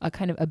now a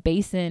kind of a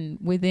basin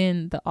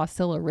within the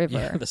Osceola River.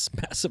 Yeah, this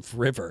massive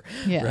river,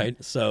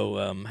 right?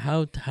 So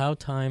how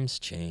times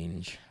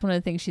change. One of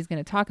the things she's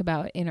going to talk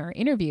about in our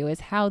interview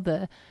is how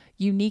the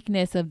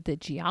uniqueness of the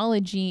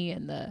geology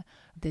and the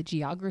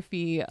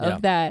geography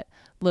of that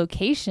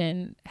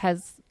location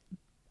has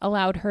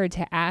allowed her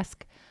to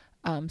ask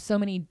so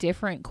many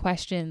different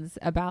questions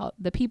about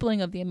the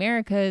peopling of the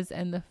Americas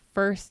and the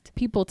first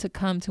people to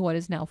come to what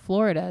is now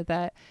Florida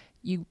that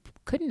you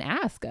couldn't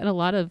ask at a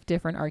lot of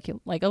different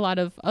a lot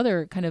of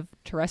other kind of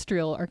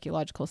terrestrial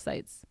archaeological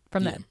sites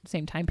from that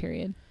same time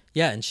period.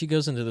 Yeah, and she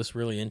goes into this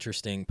really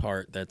interesting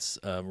part that's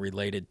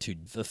related to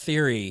the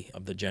theory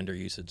of the gender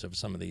usage of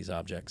some of these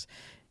objects.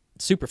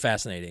 Super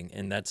fascinating,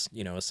 and that's,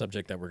 you know, a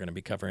subject that we're going to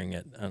be covering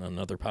on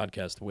another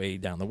podcast way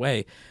down the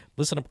way.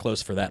 Listen up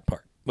close for that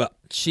part. Well,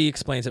 she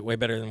explains it way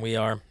better than we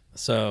are,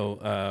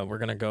 so we're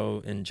going to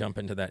go and jump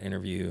into that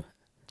interview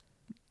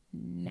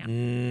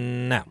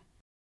now.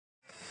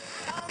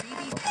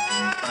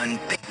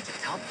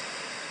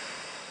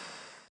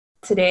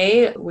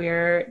 Today,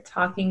 we're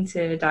talking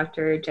to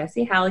Dr.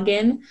 Jessie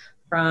Halligan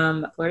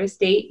from Florida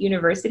State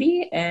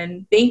University.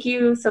 And thank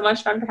you so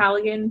much, Dr.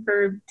 Halligan,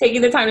 for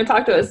taking the time to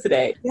talk to us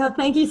today. Yeah,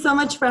 thank you so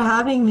much for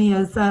having me.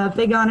 It's a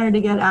big honor to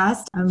get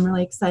asked. I'm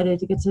really excited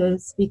to get to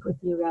speak with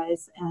you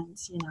guys and,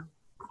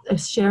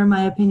 share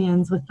my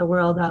opinions with the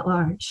world at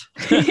large.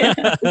 Yeah,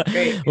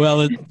 great.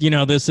 Well,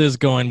 this is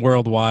going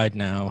worldwide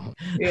now.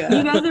 Yeah.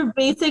 You guys are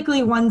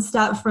basically one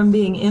step from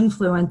being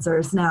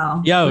influencers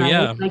now. Yeah, right?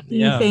 yeah. Like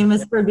being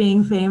famous for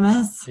being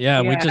famous. Yeah,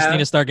 we just need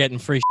to start getting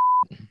free.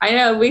 I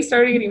know. We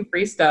started getting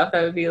free stuff.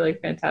 That would be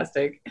like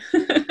fantastic.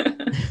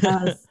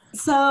 Yes.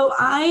 So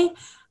I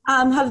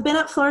have been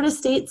at Florida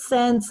State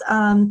since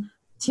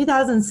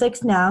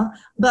 2006 now,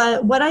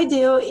 but what I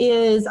do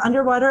is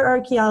underwater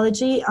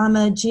archaeology. I'm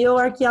a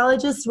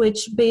geoarchaeologist,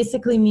 which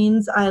basically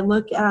means I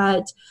look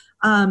at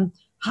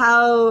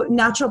how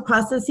natural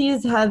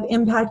processes have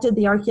impacted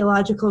the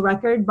archaeological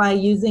record by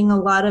using a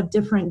lot of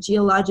different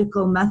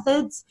geological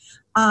methods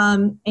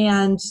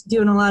and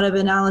doing a lot of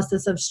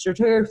analysis of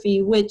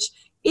stratigraphy, which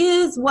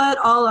is what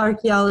all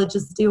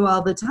archaeologists do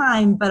all the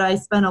time, but I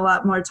spend a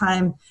lot more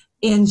time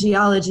in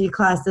geology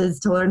classes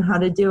to learn how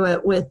to do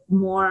it with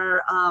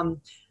more,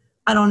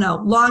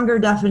 longer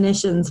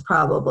definitions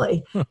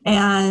probably.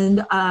 And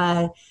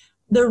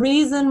the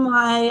reason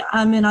why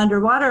I'm an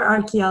underwater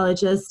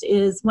archaeologist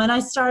is when I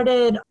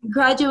started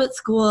graduate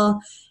school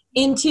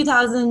in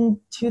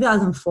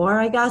 2004,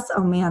 I guess.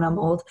 Oh man, I'm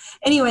old.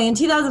 Anyway, in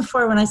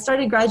 2004, when I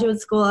started graduate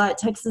school at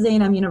Texas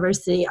A&M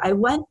University, I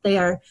went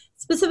there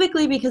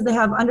specifically because they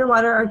have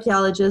underwater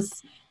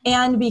archaeologists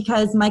and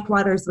because Mike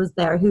Waters was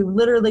there, who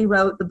literally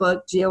wrote the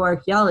book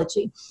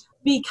Geoarchaeology.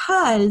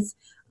 Because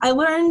I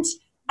learned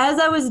as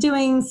I was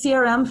doing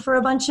CRM for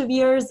a bunch of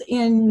years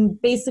in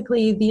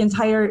basically the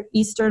entire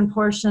eastern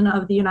portion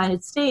of the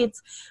United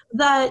States,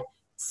 that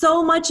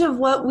so much of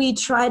what we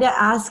try to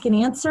ask and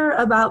answer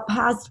about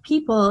past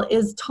people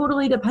is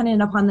totally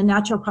dependent upon the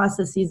natural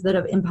processes that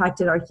have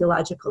impacted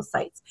archaeological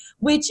sites,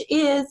 which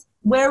is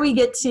where we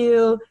get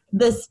to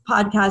this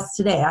podcast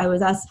today. I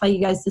was asked by you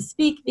guys to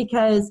speak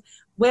because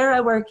where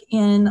I work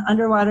in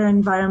underwater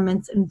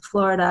environments in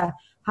Florida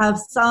have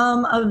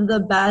some of the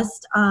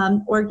best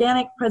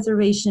organic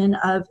preservation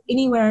of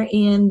anywhere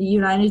in the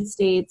United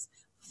States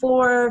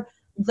for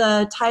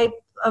the type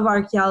of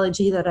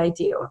archaeology that I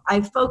do.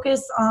 I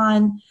focus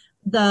on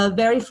the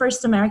very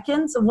first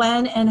Americans,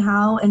 when and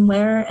how and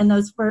where and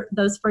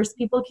those first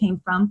people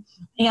came from.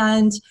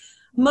 And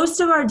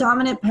most of our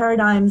dominant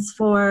paradigms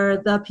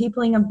for the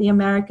peopling of the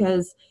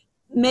Americas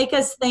make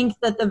us think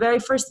that the very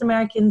first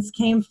Americans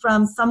came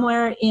from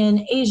somewhere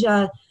in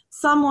Asia,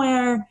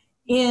 somewhere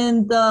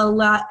in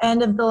the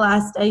end of the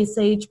last ice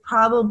age,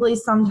 probably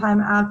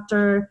sometime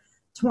after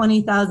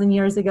 20,000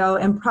 years ago,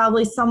 and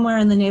probably somewhere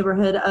in the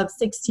neighborhood of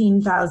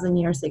 16,000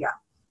 years ago.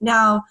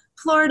 Now,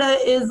 Florida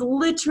is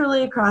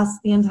literally across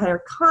the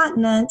entire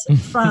continent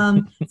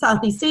from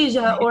Southeast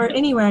Asia or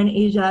anywhere in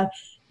Asia,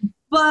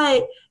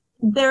 but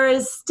there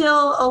is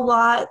still a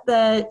lot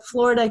that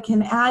Florida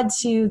can add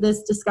to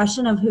this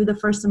discussion of who the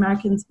first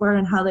Americans were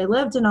and how they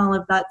lived and all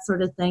of that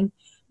sort of thing,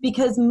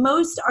 because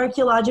most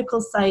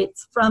archaeological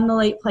sites from the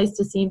late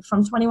Pleistocene,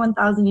 from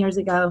 21,000 years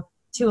ago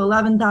to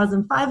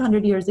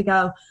 11,500 years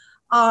ago,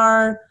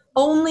 the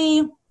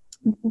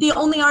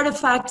only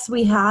artifacts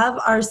we have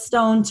are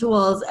stone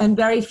tools, and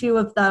very few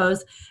of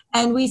those.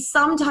 And we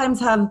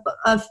sometimes have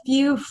a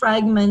few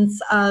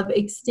fragments of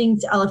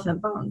extinct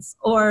elephant bones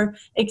or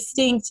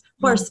extinct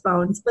horse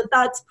bones, but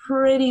that's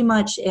pretty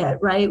much it,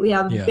 right? We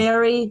have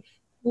very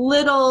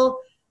little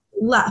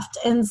left.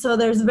 And so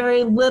there's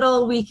very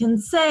little we can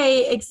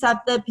say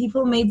except that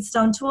people made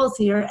stone tools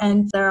here,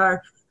 and there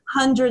are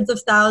hundreds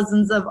of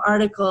thousands of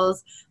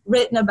articles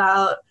written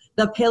about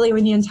the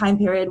Paleoindian time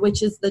period,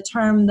 which is the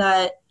term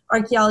that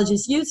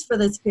archaeologists use for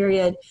this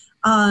period,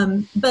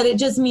 but it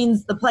just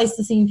means the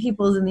Pleistocene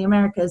peoples in the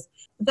Americas.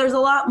 There's a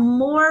lot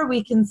more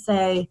we can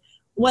say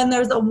when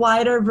there's a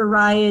wider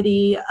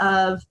variety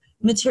of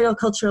material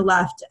culture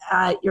left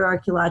at your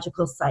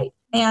archaeological site.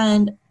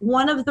 And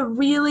one of the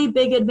really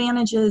big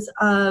advantages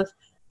of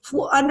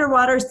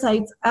underwater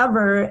sites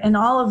ever in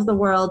all of the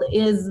world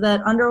is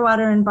that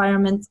underwater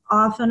environments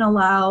often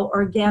allow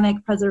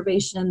organic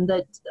preservation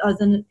that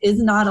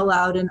is not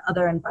allowed in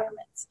other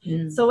environments.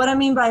 So what I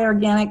mean by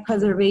organic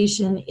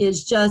preservation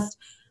is just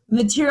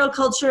material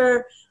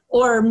culture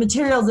or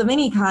materials of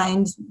any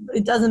kind.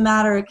 It doesn't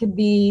matter. It could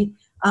be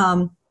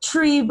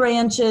tree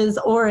branches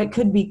or it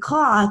could be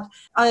cloth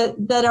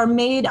that are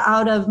made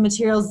out of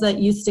materials that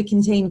used to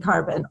contain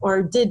carbon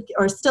or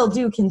still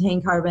do contain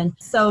carbon.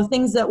 So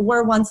things that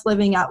were once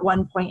living at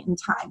one point in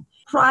time.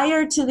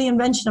 Prior to the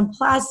invention of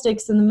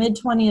plastics in the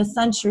mid-20th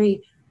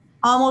century,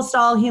 almost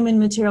all human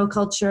material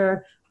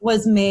culture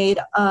was made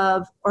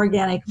of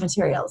organic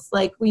materials.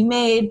 Like we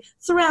made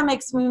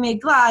ceramics, we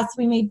made glass,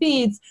 we made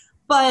beads,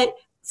 but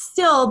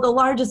still the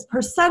largest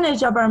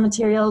percentage of our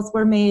materials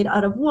were made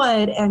out of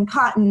wood and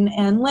cotton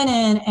and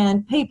linen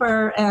and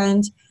paper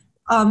and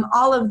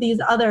all of these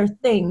other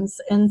things.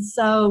 And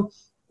so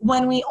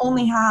when we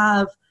only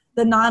have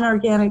the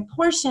non-organic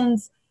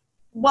portions,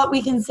 what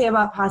we can say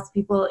about past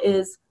people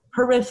is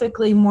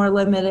horrifically more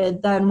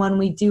limited than when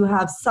we do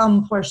have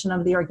some portion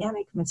of the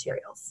organic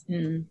materials.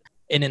 Mm.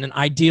 In an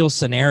ideal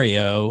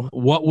scenario,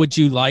 what would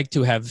you like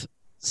to have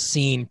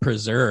seen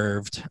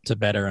preserved to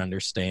better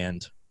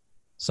understand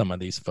some of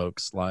these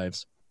folks'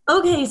 lives?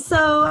 Okay,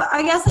 so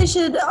I guess I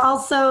should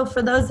also,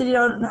 for those that you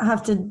don't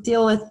have to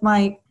deal with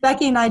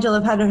Becky and Nigel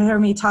have had to hear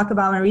me talk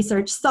about my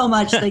research so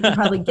much they can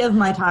probably give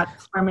my talk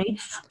for me,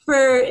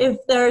 for if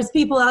there's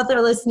people out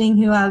there listening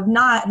who have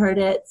not heard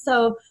it.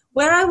 So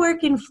where I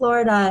work in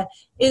Florida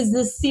is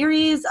this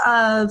series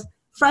of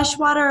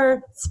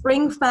freshwater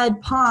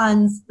spring-fed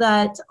ponds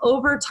that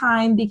over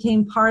time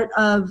became part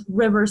of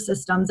river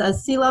systems.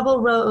 As sea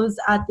level rose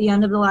at the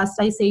end of the last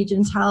ice age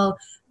until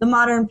the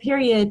modern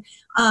period,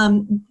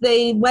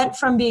 they went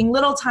from being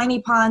little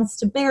tiny ponds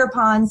to bigger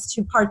ponds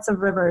to parts of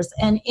rivers.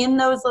 And in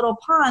those little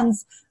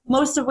ponds,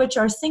 most of which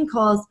are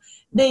sinkholes,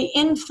 they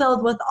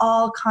infilled with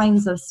all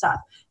kinds of stuff.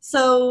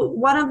 So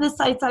one of the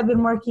sites I've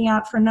been working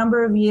at for a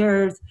number of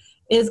years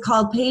is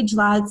called Page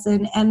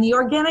Ladson, and the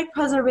organic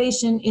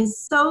preservation is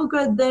so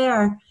good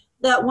there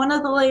that one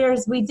of the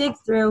layers we dig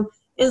through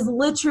is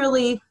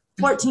literally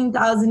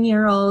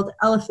 14,000-year-old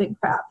elephant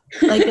crap.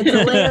 Like, it's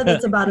a layer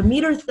that's about a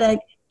meter thick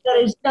that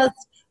is just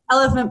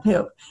elephant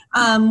poop,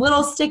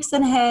 little sticks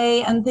and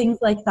hay and things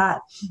like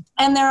that.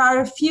 And there are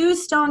a few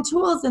stone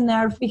tools in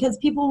there because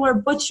people were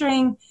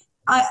butchering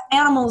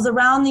animals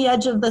around the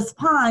edge of this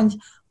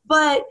pond,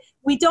 but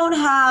we don't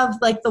have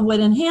like the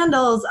wooden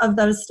handles of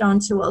those stone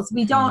tools.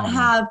 We don't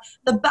have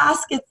the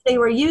baskets they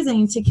were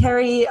using to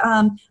carry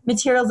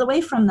materials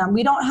away from them.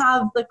 We don't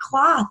have the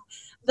cloth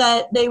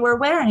that they were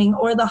wearing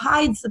or the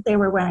hides that they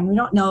were wearing. We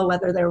don't know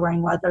whether they were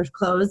wearing leather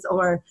clothes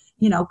or,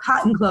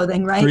 cotton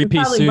clothing, right?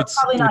 Three-piece suits.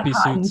 Probably not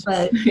cotton, suits.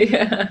 but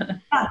Yeah.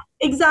 yeah,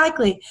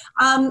 exactly.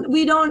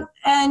 We don't,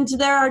 and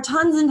there are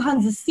tons and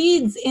tons of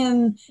seeds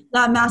in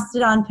that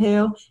mastodon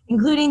poo,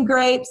 including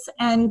grapes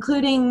and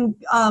including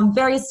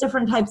various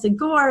different types of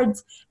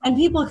gourds. And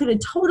people could have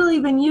totally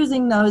been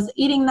using those,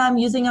 eating them,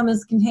 using them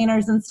as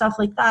containers and stuff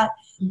like that.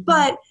 Mm-hmm.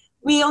 But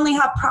we only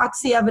have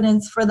proxy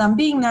evidence for them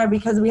being there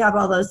because we have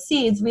all those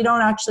seeds. We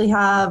don't actually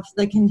have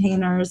the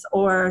containers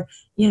or,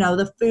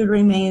 the food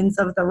remains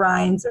of the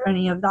rinds or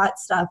any of that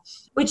stuff,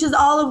 which is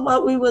all of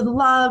what we would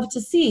love to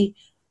see.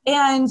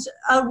 And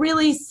a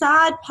really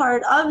sad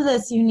part of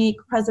this unique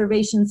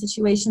preservation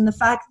situation, the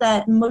fact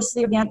that most of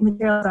the organic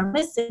materials are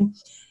missing,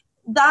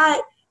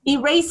 that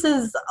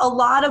erases a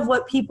lot of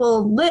what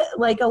people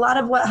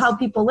how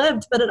people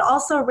lived, but it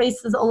also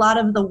erases a lot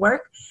of the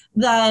work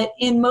that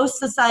in most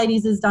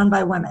societies is done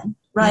by women,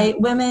 right?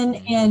 Mm-hmm. Women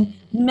in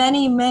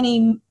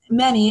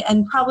many,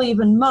 and probably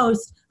even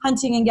most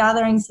hunting and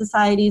gathering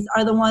societies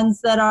are the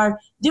ones that are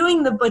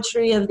doing the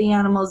butchery of the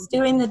animals,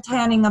 doing the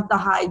tanning of the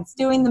hides,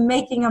 doing the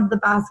making of the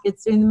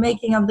baskets, doing the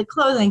making of the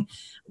clothing,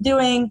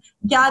 doing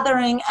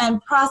gathering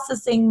and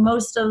processing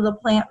most of the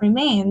plant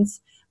remains.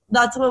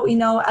 That's what we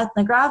know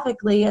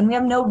ethnographically, and we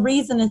have no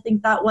reason to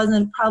think that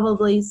wasn't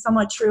probably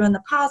somewhat true in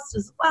the past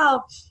as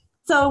well.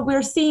 So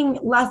we're seeing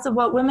less of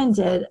what women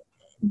did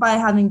by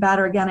having bad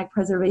organic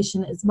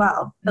preservation as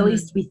well, at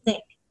least we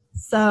think.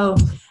 So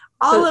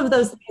all of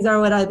those things are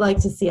what I'd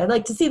like to see. I'd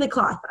like to see the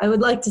cloth. I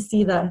would like to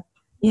see the,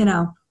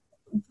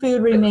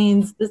 food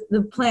remains,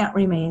 the plant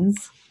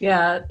remains.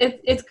 Yeah,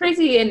 it's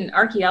crazy in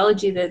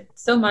archaeology that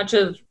so much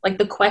of like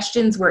the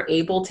questions we're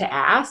able to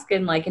ask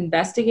and like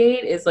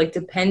investigate is like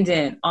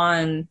dependent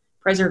on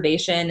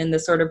preservation and the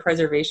sort of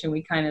preservation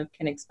we kind of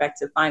can expect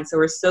to find. So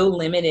we're so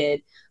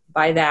limited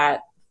by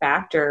that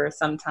factor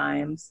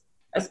sometimes,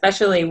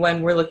 especially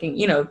when we're looking,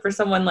 for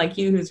someone like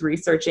you who's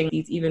researching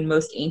these even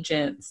most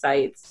ancient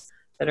sites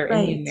that are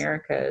in the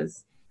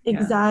Americas.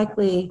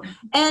 Exactly.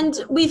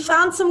 And we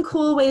found some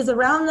cool ways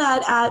around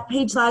that at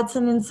Page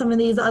Ladson and some of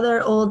these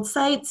other old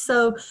sites.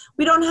 So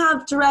we don't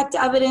have direct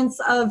evidence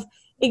of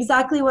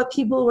exactly what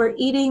people were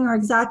eating or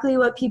exactly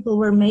what people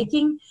were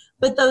making,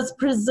 but those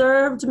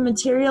preserved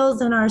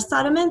materials in our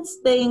sediments,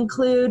 they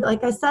include,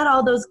 like I said,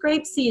 all those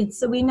grape seeds.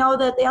 So we know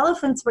that the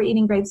elephants were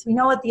eating grapes. We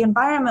know what the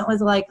environment was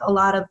like, a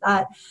lot of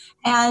that.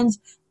 And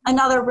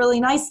another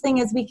really nice thing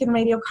is we can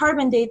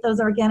radiocarbon date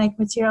those organic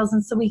materials,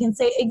 and so we can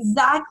say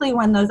exactly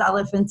when those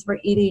elephants were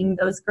eating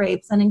those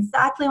grapes and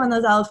exactly when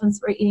those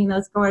elephants were eating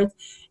those gourds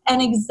and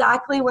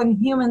exactly when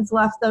humans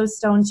left those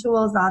stone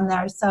tools on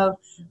there. So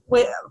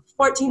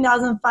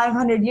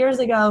 14,500 years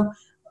ago,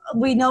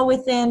 we know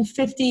within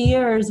 50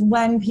 years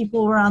when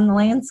people were on the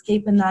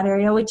landscape in that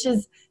area, which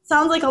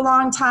sounds like a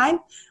long time,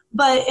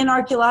 but in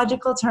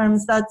archaeological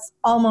terms, that's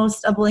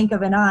almost a blink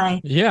of an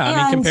eye.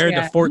 Yeah, compared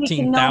to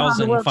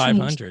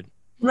 14,500.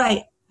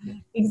 Right,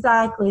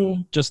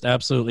 exactly. Just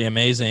absolutely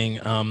amazing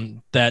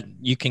that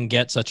you can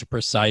get such a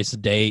precise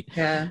date.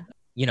 Yeah.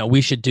 We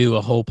should do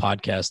a whole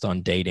podcast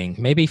on dating.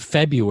 Maybe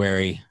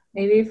February.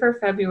 Maybe for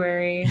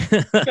February.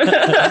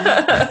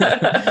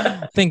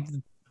 I think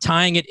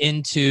tying it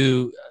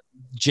into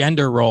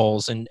gender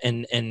roles and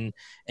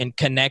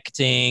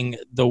connecting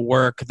the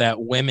work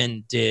that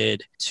women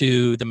did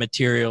to the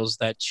materials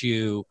that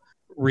you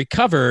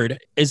recovered.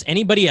 Is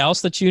anybody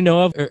else that you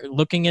know of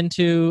looking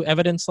into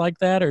evidence like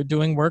that or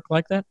doing work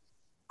like that?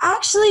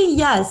 Actually,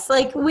 yes.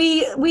 Like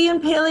we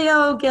in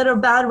paleo get a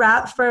bad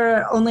rap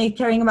for only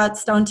caring about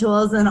stone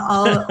tools and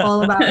all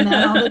about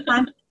men all the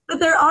time. But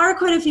there are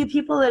quite a few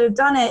people that have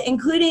done it,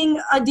 including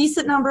a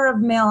decent number of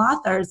male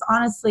authors,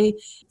 honestly.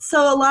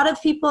 So a lot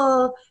of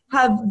people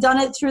have done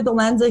it through the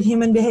lens of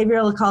human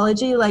behavioral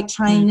ecology, like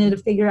trying to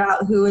figure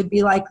out who would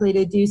be likely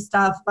to do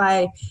stuff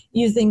by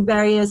using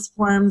various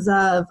forms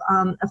of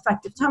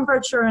effective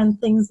temperature and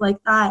things like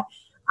that.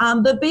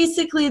 But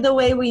basically the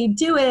way we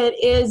do it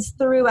is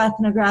through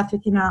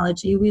ethnographic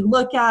analogy. We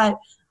look at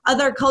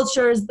other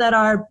cultures that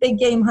are big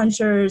game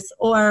hunters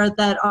or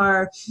that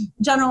are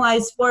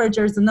generalized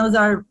foragers, and those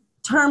are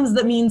terms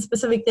that mean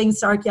specific things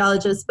to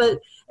archaeologists. But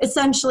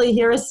essentially,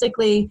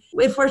 heuristically,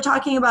 if we're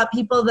talking about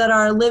people that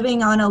are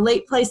living on a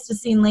late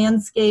Pleistocene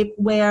landscape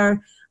where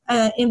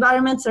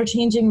environments are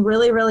changing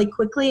really, really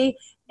quickly,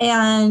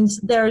 and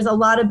there's a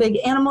lot of big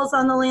animals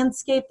on the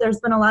landscape,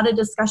 there's been a lot of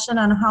discussion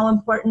on how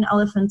important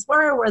elephants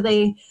were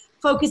they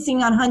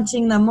focusing on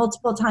hunting them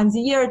multiple times a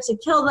year to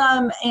kill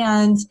them,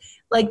 and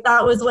like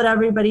that was what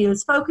everybody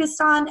was focused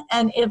on.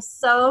 And if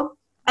so,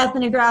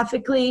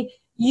 ethnographically,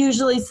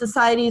 usually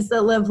societies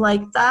that live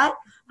like that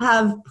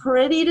have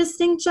pretty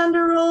distinct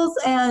gender roles,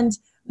 and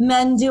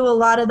men do a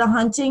lot of the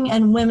hunting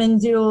and women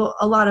do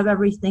a lot of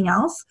everything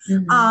else.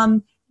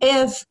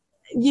 If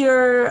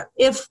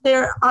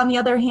they're, on the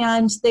other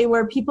hand, they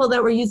were people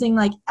that were using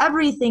like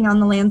everything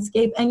on the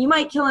landscape, and you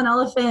might kill an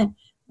elephant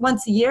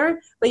once a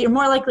year, but you're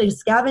more likely to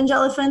scavenge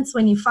elephants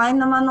when you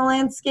find them on the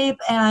landscape.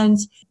 And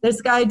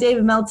this guy,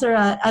 David Meltzer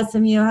at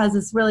SMU, has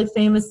this really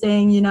famous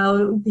saying, you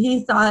know,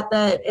 he thought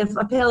that if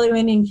a Paleo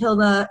Indian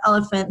killed an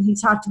elephant, he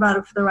talked about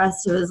it for the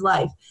rest of his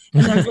life.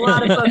 And there's a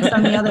lot of folks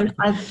on the other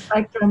side of the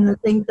spectrum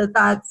that think that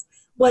that's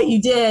what you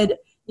did,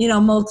 you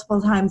know,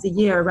 multiple times a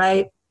year,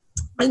 right?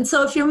 And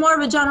so if you're more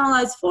of a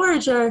generalized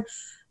forager,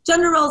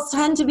 gender roles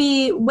tend to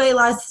be way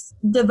less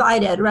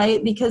divided,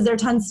 right? Because there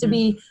tends to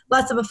be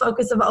less of a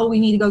focus of, oh, we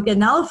need to go get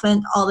an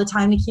elephant all the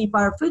time to keep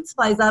our food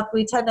supplies up.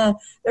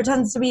 There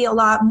tends to be a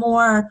lot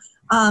more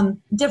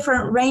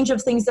different range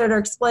of things that are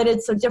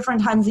exploited. So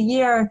different times a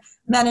year,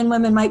 men and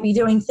women might be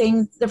doing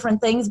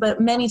different things,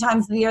 but many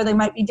times of the year they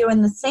might be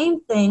doing the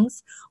same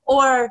things.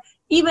 Or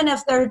even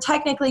if they're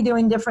technically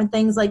doing different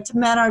things, like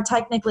men are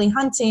technically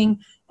hunting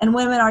and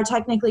women are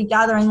technically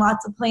gathering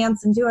lots of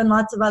plants and doing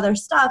lots of other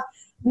stuff,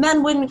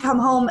 men wouldn't come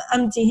home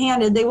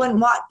empty-handed. They wouldn't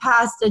walk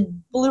past a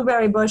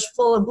blueberry bush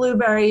full of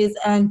blueberries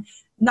and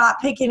not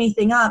pick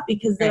anything up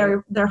because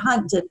their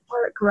hunt didn't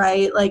work,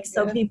 right? Like,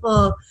 so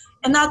people,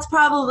 and that's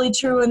probably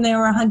true when they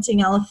were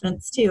hunting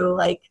elephants too.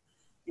 Like,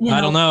 you know,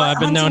 I don't know. I've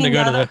been known to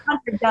go to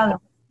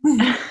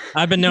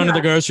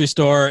the grocery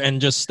store and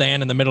just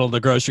stand in the middle of the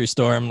grocery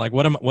store. I'm like,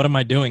 what am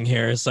I doing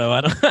here? So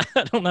I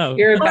don't know.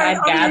 You're a bad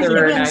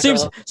gatherer.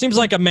 Seems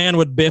like a man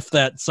would biff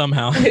that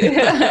somehow.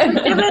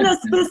 Given a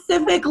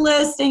specific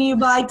list and you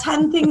buy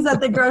 10 things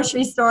at the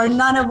grocery store,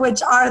 none of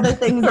which are the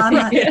things on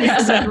that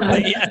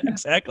list. Yeah,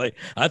 exactly.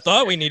 I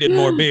thought we needed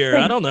more beer.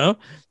 I don't know.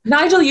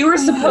 Nigel, you were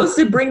supposed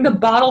to bring the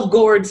bottled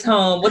gourds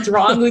home. What's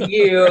wrong with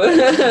you?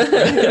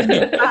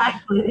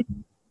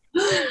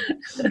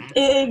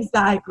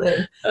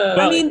 Exactly.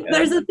 I mean,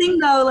 there's a thing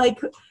though, like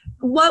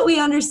what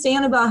we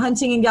understand about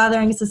hunting and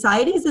gathering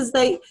societies is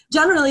they're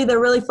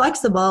really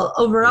flexible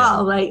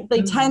overall, right?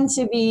 They tend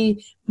to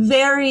be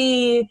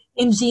very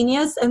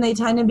ingenious and they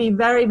tend to be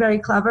very, very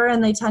clever,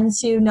 and they tend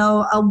to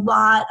know a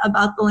lot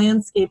about the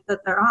landscape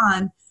that they're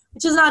on,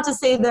 which is not to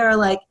say they're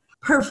like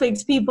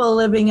perfect people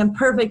living in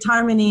perfect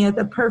harmony at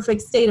the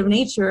perfect state of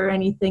nature or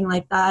anything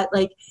like that.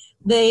 Like,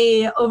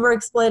 they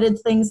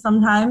overexploited things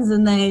sometimes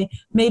and they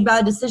made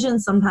bad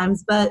decisions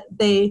sometimes, but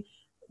they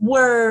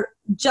were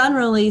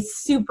generally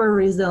super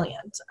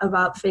resilient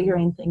about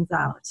figuring things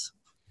out.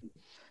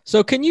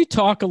 So can you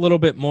talk a little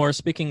bit more,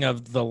 speaking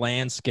of the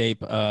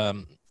landscape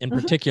in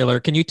particular,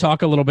 can you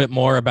talk a little bit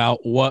more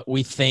about what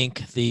we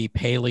think the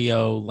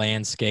paleo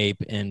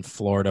landscape in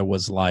Florida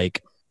was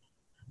like?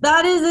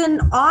 That is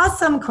an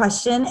awesome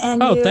question. And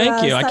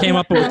thank you. I came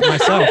up with it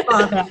myself.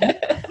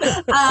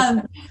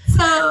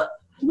 So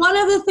one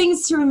of the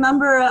things to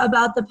remember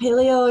about the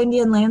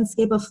Paleo-Indian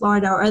landscape of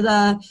Florida, or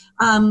the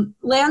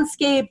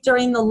landscape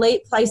during the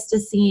late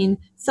Pleistocene,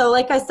 so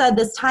like I said,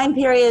 this time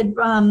period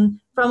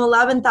from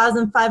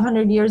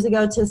 11,500 years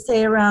ago to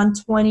say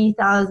around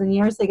 20,000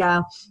 years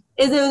ago,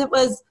 it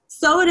was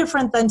so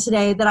different than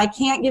today that I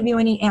can't give you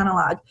any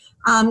analog.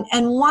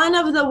 And one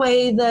of the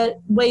ways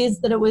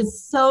that it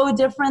was so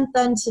different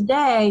than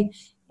today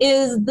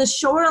is the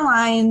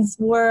shorelines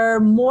were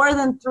more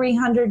than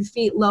 300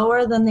 feet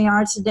lower than they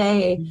are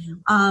today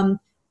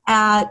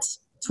at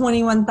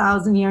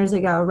 21,000 years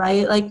ago,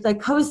 right? Like the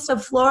coast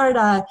of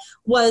Florida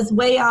was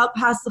way out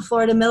past the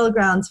Florida Middle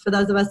Grounds, for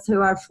those of us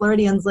who are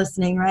Floridians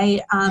listening, right?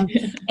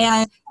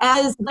 And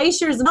as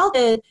glaciers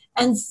melted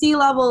and sea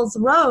levels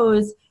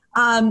rose,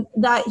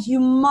 that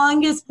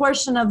humongous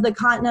portion of the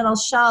continental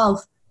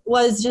shelf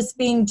was just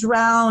being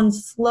drowned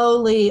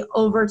slowly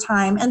over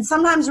time, and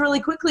sometimes really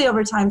quickly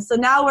over time. So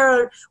now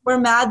we're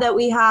mad that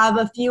we have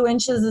a few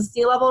inches of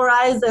sea level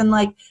rise, and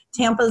like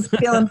Tampa's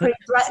feeling pretty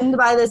threatened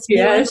by this few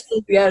inches.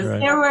 Yes.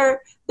 Right.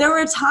 There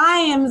were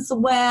times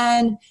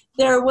when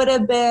there would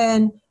have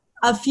been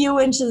a few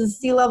inches of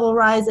sea level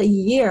rise a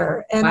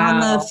year, and on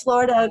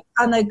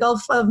the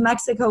Gulf of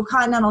Mexico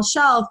continental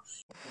shelf.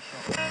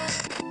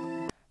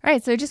 All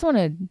right, so I just want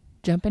to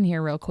jump in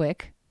here real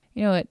quick.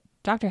 You know what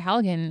Dr.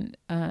 Halligan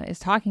is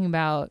talking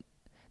about,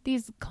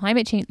 these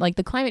climate change, like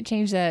the climate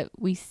change that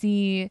we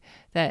see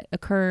that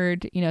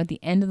occurred, at the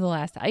end of the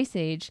last ice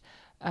age.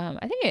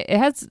 I think it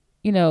has,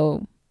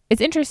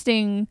 it's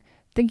interesting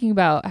thinking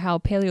about how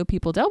paleo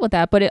people dealt with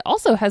that, but it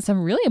also has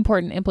some really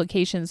important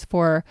implications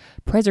for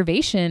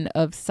preservation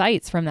of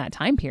sites from that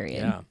time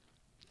period. Yeah.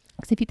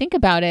 Because if you think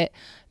about it,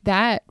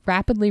 that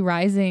rapidly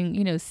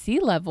rising,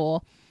 sea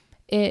level,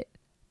 it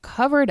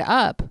covered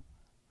up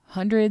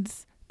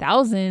hundreds,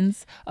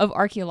 thousands of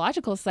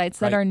archaeological sites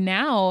that are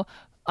now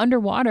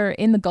underwater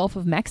in the Gulf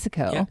of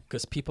Mexico. Yeah,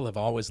 because people have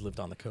always lived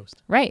on the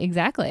coast. Right,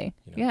 exactly.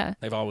 Yeah.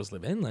 They've always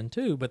lived inland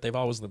too, but they've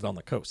always lived on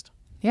the coast.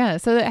 Yeah,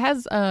 so it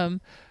has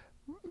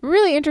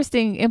really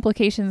interesting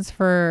implications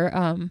for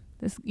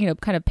this,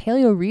 kind of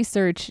paleo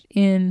research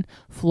in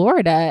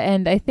Florida.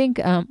 And I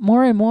think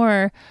more and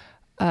more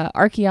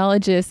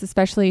archaeologists,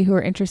 especially who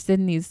are interested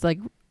in these like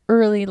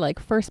early, like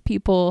first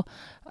people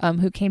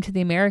who came to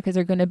the Americas,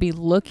 are going to be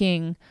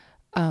looking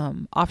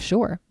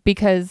offshore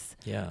because,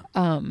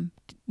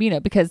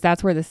 because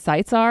that's where the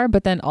sites are,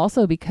 but then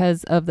also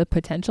because of the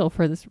potential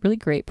for this really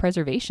great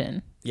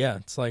preservation. Yeah,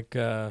 it's like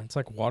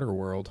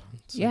Waterworld.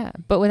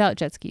 But without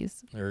jet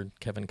skis. Or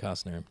Kevin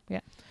Costner. Yeah.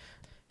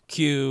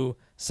 Cue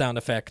sound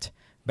effect.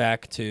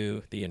 Back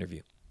to the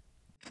interview.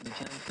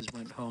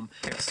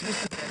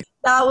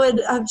 That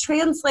would have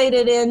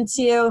translated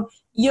into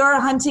you're a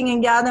hunting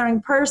and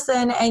gathering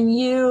person and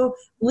you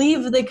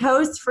leave the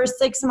coast for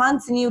 6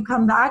 months and you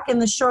come back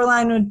and the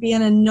shoreline would be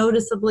in a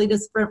noticeably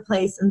different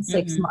place in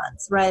 6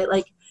 months, right?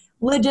 Like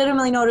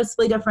legitimately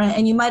noticeably different.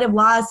 And you might have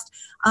lost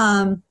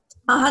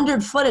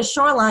 100 foot of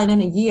shoreline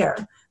in a year,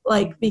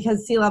 like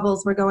because sea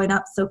levels were going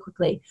up so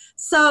quickly.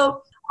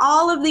 So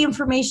all of the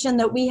information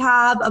that we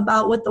have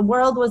about what the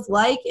world was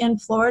like in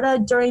Florida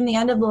during the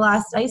end of the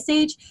last ice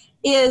age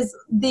is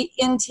the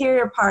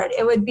interior part.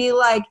 It would be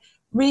like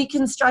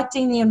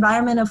reconstructing the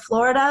environment of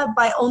Florida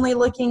by only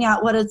looking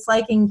at what it's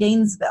like in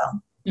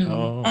Gainesville.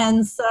 Oh.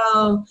 And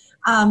so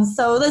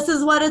this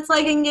is what it's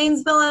like in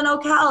Gainesville and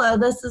Ocala.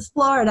 This is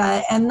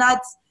Florida. And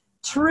that's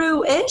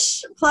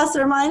true-ish, plus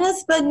or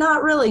minus, but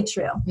not really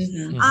true.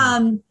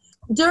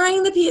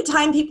 During the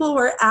time people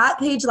were at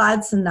Page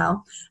Ladson,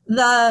 though,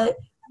 the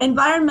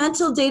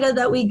environmental data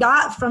that we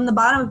got from the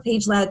bottom of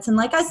Page Ladson,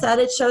 like I said,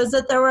 it shows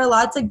that there were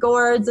lots of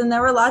gourds and there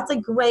were lots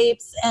of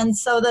grapes, and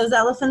so those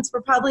elephants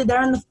were probably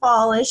there in the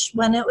fallish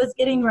when it was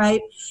getting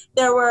ripe.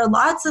 There were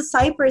lots of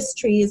cypress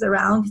trees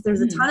around because there's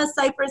a ton of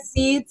cypress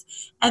seeds,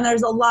 and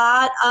there's a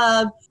lot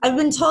of, I've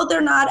been told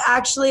they're not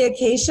actually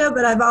acacia,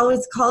 but I've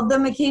always called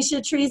them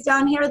acacia trees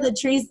down here, the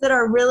trees that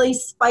are really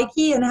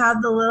spiky and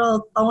have the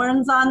little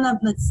thorns on them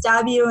that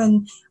stab you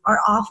and are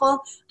awful.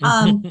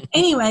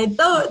 Anyway,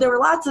 though there were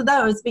lots of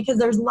those because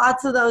there's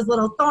lots of those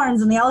little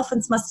thorns, and the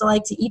elephants must have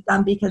liked to eat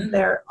them because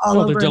they're all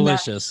over. They're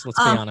delicious. Let's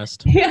be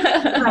honest.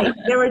 Right,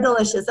 they were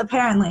delicious,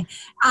 apparently.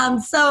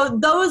 So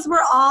those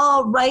were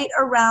all right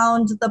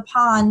around the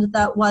pond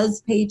that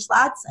was Page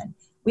Ladson.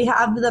 We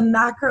have the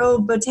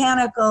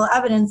macro-botanical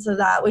evidence of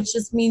that, which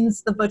just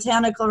means the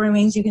botanical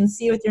remains you can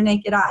see with your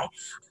naked eye.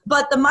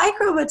 But the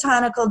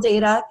micro-botanical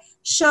data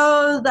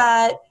show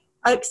that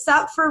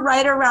except for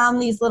right around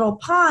these little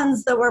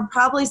ponds that were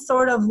probably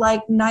sort of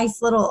like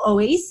nice little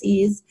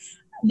oases,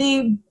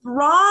 the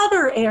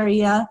broader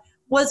area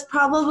was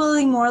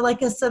probably more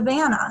like a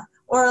savanna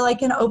or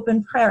like an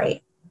open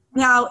prairie.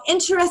 Now,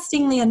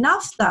 interestingly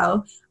enough,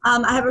 though,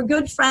 I have a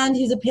good friend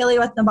who's a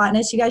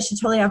paleoethnobotanist. You guys should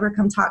totally have her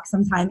come talk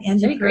sometime.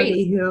 Angie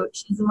Purdy,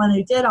 she's the one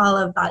who did all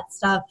of that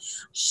stuff.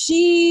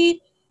 She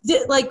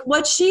did, like,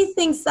 what she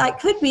thinks that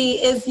could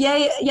be is,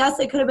 yes,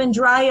 it could have been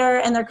drier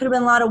and there could have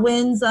been a lot of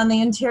winds on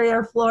the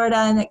interior of Florida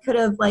and it could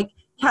have, like,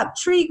 kept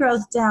tree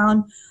growth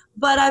down.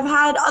 But I've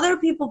had other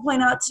people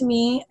point out to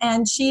me,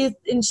 and she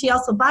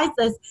also buys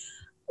this,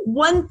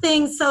 one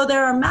thing, so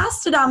there are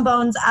mastodon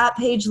bones at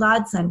Page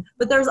Ladson,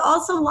 but there's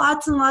also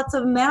lots and lots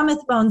of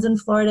mammoth bones in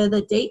Florida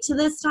that date to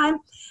this time.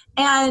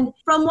 And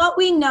from what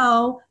we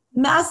know,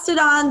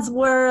 mastodons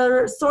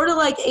were sort of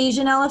like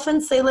Asian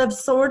elephants. They lived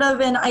sort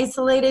of in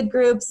isolated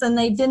groups, and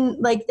they didn't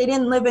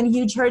live in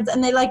huge herds,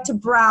 and they like to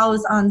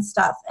browse on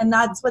stuff. And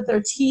that's what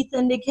their teeth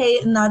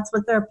indicate, and that's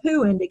what their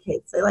poo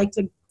indicates. They like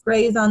to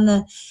graze on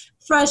the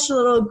fresh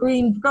little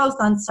green growth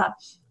on stuff.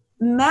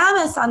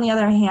 Mammoths, on the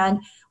other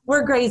hand,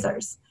 were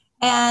grazers.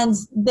 And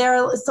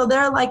they're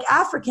like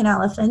African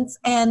elephants,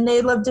 and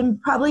they lived in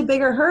probably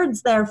bigger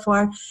herds,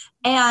 therefore,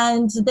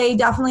 and they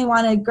definitely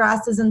wanted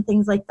grasses and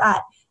things like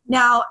that.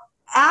 Now,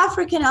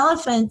 African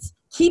elephants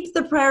keep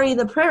the prairie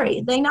the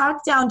prairie. They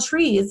knock down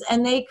trees,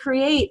 and they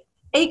create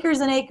acres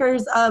and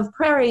acres of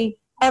prairie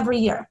every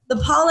year. The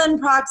pollen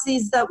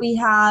proxies that we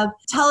have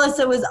tell us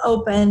it was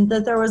open,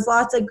 that there was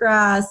lots of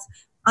grass,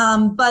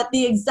 but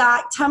the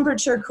exact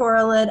temperature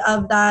correlate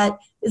of that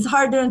is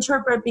hard to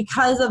interpret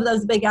because of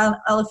those big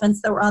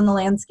elephants that were on the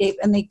landscape,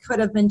 and they could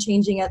have been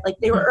changing it. Like,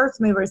 they were earth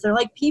movers. They're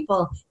like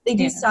people. They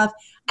do stuff.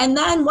 And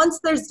then once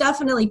there's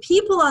definitely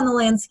people on the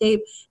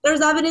landscape, there's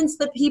evidence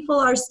that people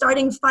are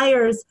starting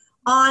fires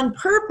on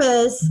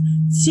purpose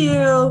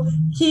to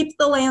keep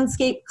the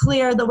landscape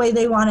clear the way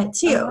they want it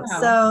to. Oh, wow.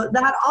 So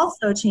that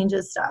also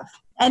changes stuff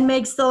and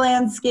makes the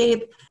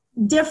landscape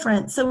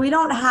different. So we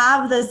don't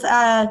have this,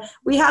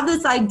 we have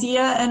this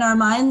idea in our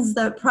minds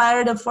that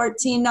prior to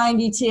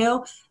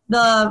 1492,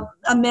 the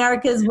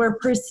Americas were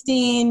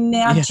pristine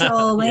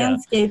natural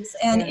landscapes.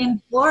 And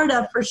in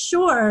Florida, for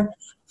sure,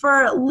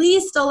 for at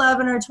least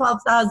 11 or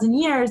 12,000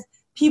 years,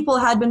 people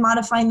had been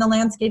modifying the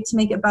landscape to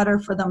make it better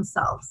for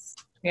themselves.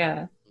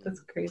 Yeah,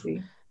 that's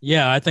crazy.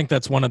 Yeah, I think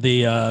that's one of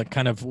the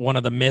one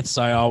of the myths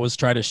I always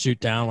try to shoot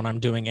down when I'm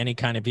doing any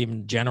kind of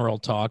even general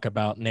talk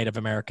about Native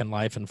American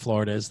life in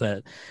Florida, is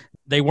that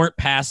they weren't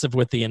passive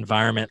with the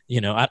environment.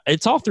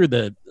 It's all through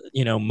the,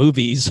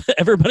 movies.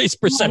 Everybody's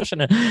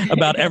perception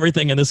about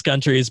everything in this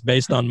country is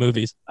based on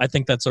movies. I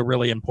think that's a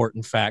really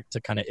important fact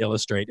to kind of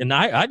illustrate. And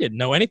I didn't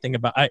know anything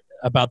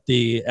about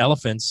the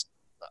elephants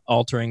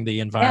altering the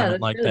environment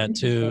like that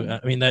too.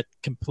 I mean, that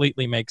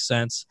completely makes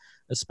sense,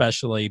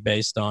 especially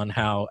based on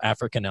how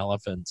African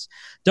elephants.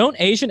 Don't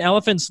Asian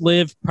elephants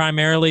live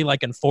primarily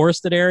like in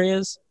forested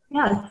areas?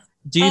 Yes.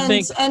 Do you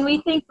think? And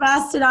we think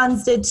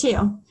mastodons did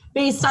too,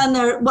 based on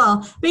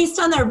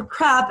their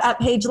crap at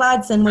Page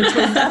Ladson, which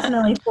was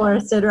definitely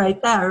forested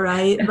right there,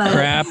 right? But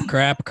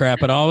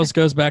crap. It always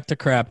goes back to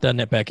crap, doesn't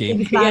it, Becky?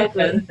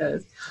 Exactly. Yeah, it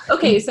does.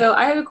 Okay, so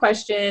I have a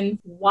question.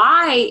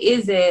 Why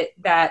is it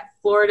that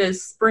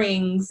Florida's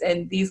springs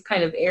and these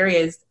kind of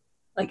areas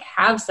like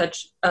have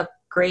such a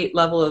great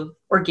level of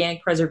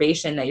organic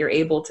preservation that you're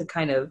able to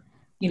kind of,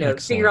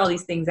 figure all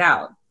these things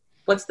out?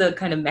 What's the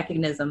kind of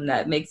mechanism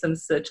that makes them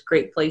such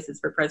great places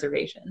for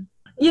preservation?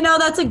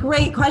 That's a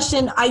great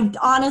question. I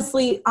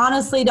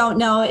honestly don't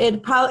know.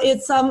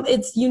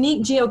 It's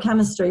unique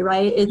geochemistry,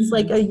 right? It's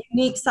like a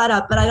unique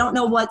setup, but I don't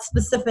know what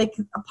specific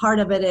part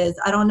of it is.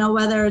 I don't know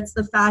whether it's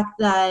the fact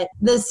that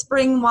the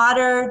spring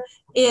water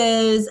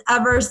is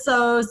ever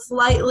so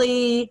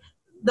slightly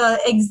the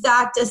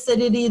exact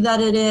acidity that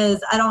it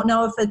is. I don't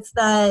know if it's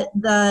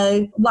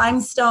the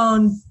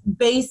limestone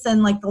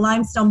basin, like the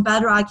limestone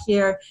bedrock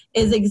here,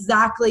 is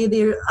exactly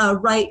the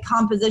right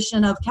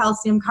composition of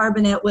calcium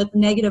carbonate with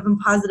negative and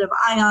positive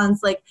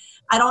ions. Like,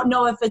 I don't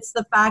know if it's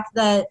the fact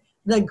that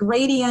the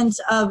gradient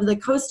of the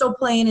coastal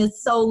plain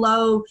is so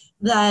low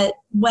that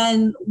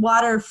when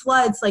water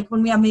floods, like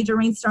when we have major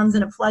rainstorms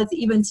and it floods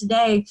even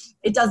today,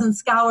 it doesn't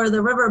scour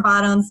the river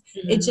bottoms.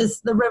 It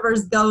just, the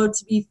rivers go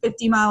to be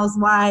 50 miles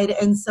wide.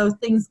 And so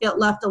things get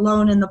left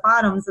alone in the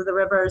bottoms of the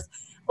rivers.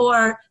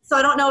 So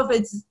I don't know if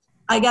it's,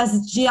 I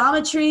guess,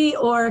 geometry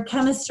or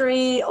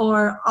chemistry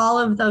or all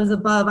of those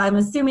above. I'm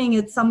assuming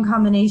it's some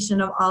combination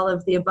of all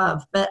of the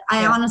above, but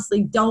I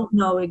honestly don't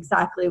know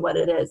exactly what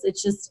it is.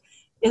 It's just,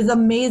 is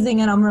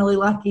amazing, and I'm really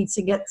lucky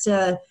to get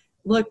to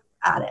look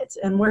at it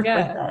and work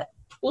with it.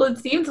 Well, it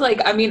seems like,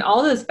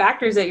 all those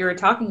factors that you were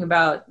talking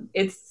about,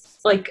 it's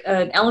like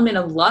an element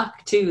of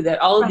luck too, that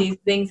all of these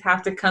things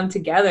have to come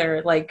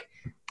together, like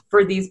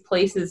for these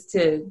places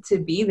to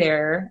be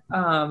there.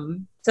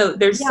 So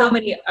there's so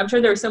many, I'm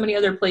sure there are so many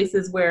other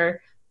places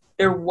where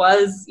there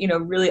was,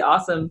 really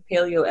awesome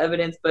paleo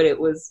evidence, but it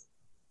was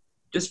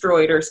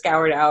destroyed or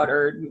scoured out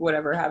or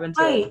whatever happened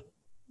to it.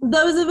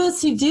 Those of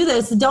us who do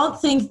this don't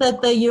think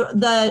that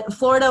the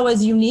Florida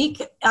was unique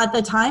at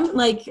the time.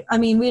 Like,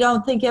 we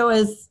don't think it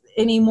was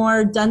any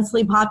more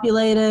densely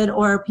populated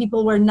or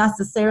people were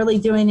necessarily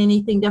doing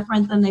anything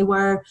different than they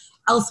were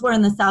elsewhere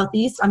in the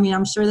Southeast.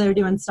 I'm sure they're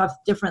doing stuff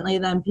differently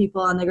than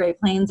people on the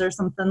Great Plains or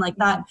something like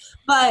that.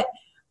 But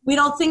we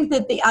don't think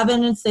that the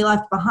evidence they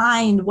left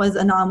behind was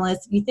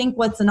anomalous. We think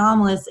what's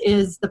anomalous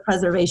is the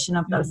preservation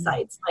of those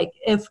sites. Like,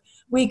 if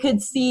we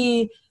could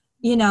see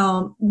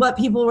what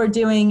people were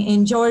doing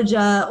in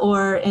Georgia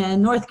or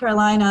in North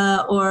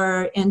Carolina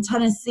or in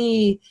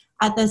Tennessee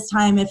at this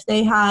time, if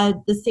they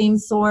had the same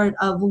sort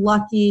of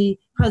lucky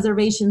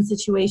preservation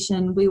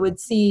situation, we would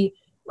see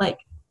like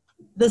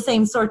the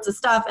same sorts of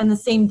stuff and the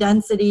same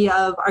density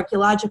of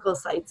archaeological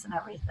sites and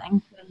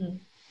everything.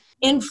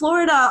 In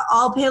Florida,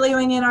 all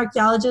Paleoindian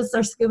archaeologists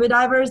are scuba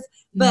divers,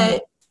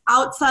 but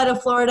outside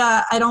of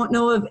Florida, I don't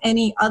know of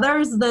any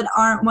others that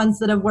aren't ones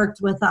that have worked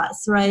with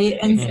us, right?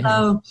 And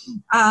so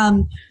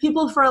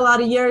people for a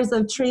lot of years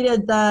have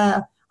treated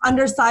the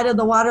underside of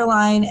the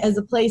waterline as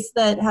a place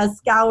that has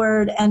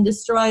scoured and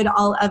destroyed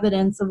all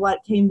evidence of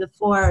what came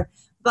before.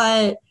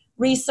 But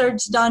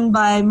research done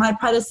by my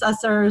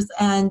predecessors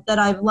and that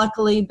I've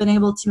luckily been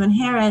able to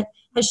inherit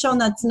has shown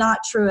that's not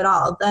true at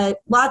all, that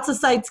lots of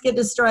sites get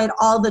destroyed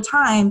all the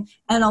time,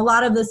 and a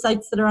lot of the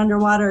sites that are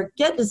underwater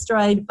get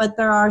destroyed, but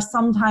there are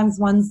sometimes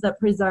ones that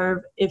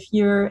preserve if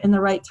you're in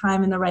the right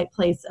time, in the right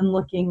place, and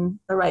looking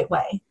the right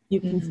way. You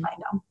can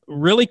find them.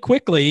 Really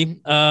quickly,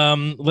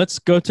 let's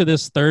go to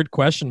this third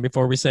question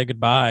before we say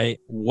goodbye.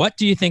 What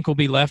do you think will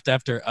be left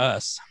after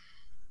us?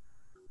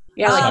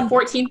 Yeah, like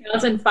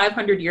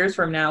 14,500 years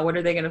from now, what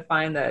are they going to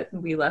find that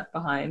we left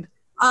behind?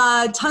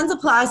 Tons of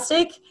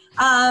plastic,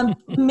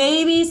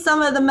 maybe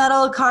some of the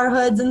metal car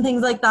hoods and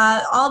things like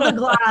that, all the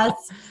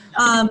glass,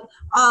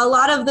 a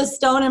lot of the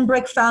stone and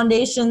brick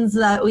foundations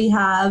that we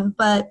have,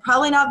 but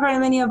probably not very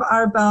many of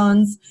our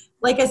bones.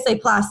 Like I say,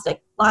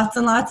 plastic. Lots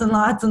and lots and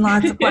lots and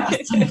lots of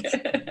plastic.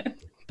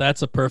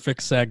 That's a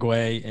perfect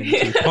segue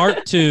into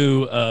part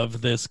 2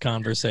 of this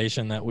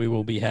conversation that we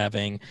will be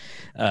having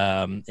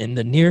in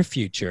the near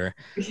future.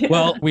 Yeah.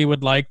 Well, we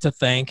would like to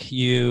thank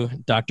you,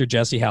 Dr.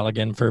 Jessie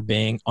Halligan, for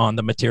being on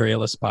the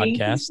Materialist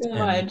podcast. Thank you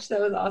so much. That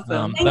was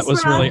awesome. That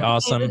was really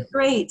awesome. It was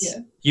great.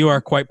 Yeah. You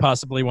are quite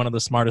possibly one of the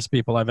smartest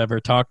people I've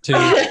ever talked to.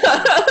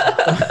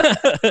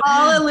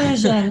 All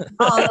illusion.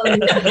 All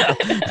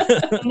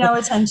illusion. No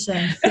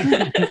attention.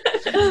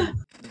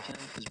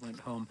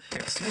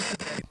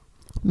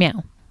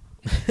 Meow.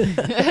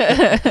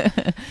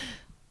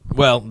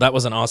 Well, that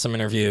was an awesome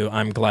interview.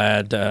 I'm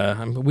glad.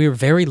 We were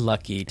very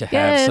lucky to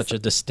have such a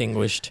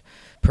distinguished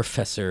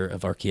professor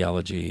of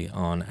archaeology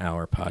on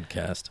our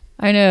podcast.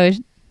 I know.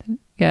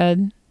 Yeah,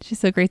 she's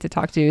so great to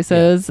talk to. So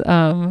it was,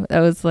 that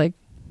was like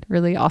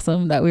really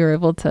awesome that we were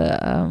able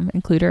to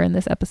include her in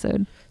this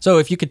episode. So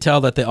if you could tell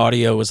that the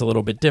audio was a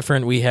little bit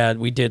different, we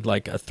did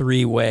like a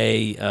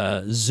 3-way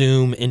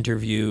Zoom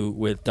interview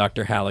with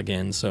Dr.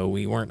 Halligan, so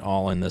we weren't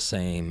all in the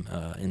same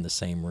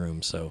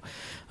room. So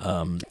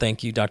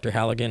thank you, Dr.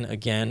 Halligan,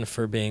 again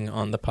for being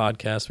on the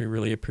podcast. We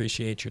really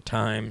appreciate your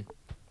time.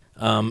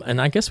 And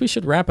I guess we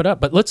should wrap it up.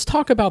 But let's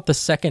talk about the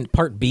second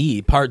part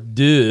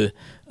deux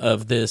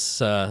of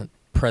this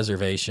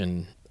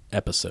preservation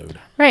episode.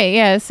 Right,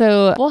 yeah.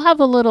 So we'll have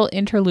a little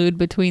interlude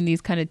between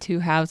these kind of two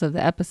halves of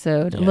the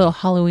episode, a little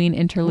Halloween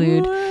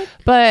interlude. What?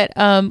 But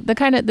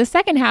the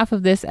second half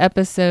of this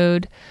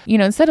episode,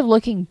 instead of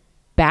looking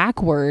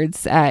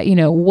backwards at,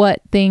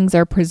 what things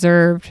are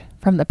preserved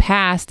from the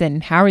past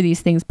and how are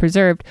these things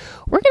preserved,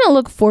 we're going to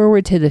look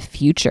forward to the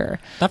future.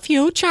 The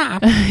future.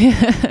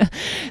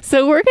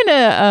 So we're going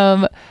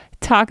to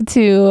talk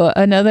to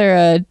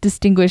another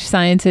distinguished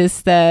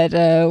scientist that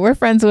we're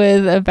friends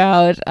with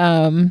about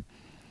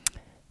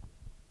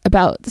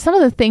some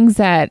of the things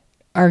that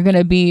are going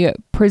to be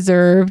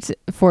preserved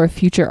for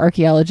future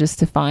archaeologists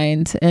to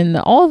find, and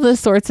all the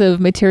sorts of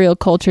material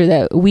culture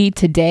that we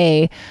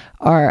today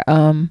are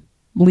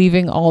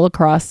leaving all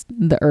across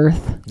the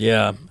earth.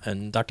 Yeah,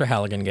 and Dr.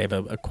 Halligan gave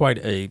a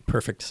quite a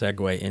perfect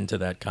segue into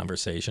that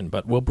conversation.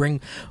 But we'll bring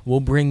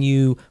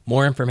you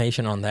more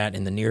information on that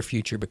in the near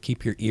future. But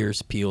keep your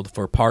ears peeled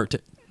for part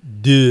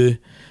deux,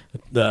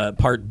 the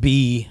part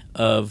B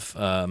of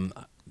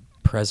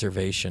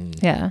preservation.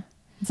 Yeah.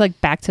 It's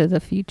like Back to the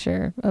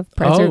Future of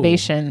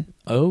preservation.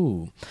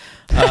 That's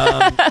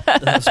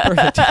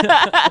perfect.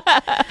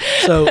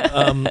 So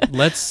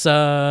let's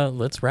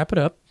wrap it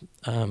up.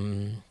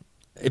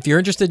 If you're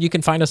interested, you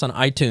can find us on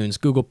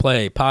iTunes, Google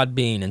Play,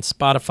 Podbean, and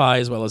Spotify,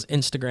 as well as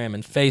Instagram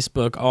and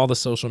Facebook, all the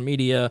social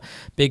media.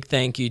 Big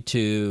thank you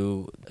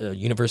to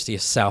University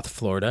of South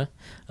Florida.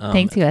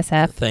 Thanks,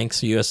 USF. Thanks,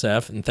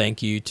 USF. And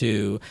thank you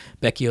to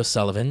Becky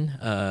O'Sullivan,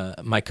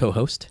 my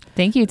co-host.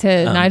 Thank you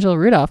to Nigel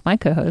Rudolph, my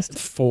co-host.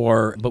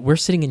 But we're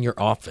sitting in your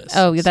office.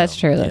 Oh, that's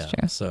true. That's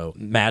true. So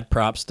mad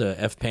props to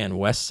FPAN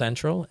West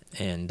Central,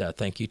 and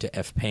thank you to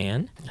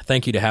FPAN.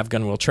 Thank you to Have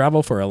Gun Will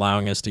Travel for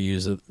allowing us to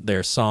use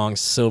their song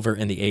Silver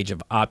in the Age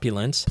of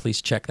Opulence.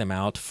 Please check them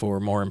out. For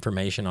more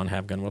information on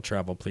Have Gun Will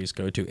Travel, please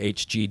go to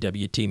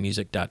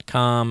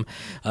hgwtmusic.com.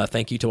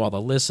 Thank you to all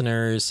the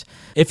listeners.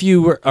 If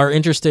you are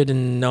interested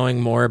in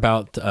knowing more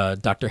about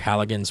Dr.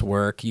 Halligan's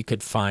work, you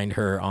could find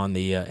her on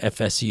the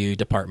FSU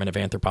Department of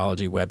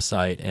Anthropology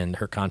website, and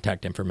her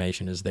contact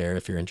information is there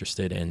if you're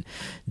interested in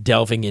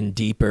delving in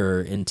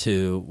deeper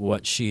into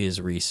what she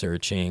is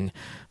researching.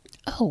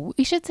 Oh,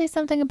 we should say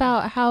something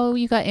about how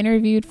you got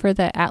interviewed for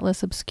the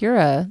Atlas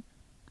Obscura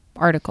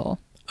article.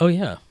 Oh,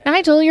 yeah.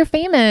 Nigel, you're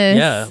famous.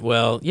 Yeah,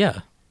 well, yeah.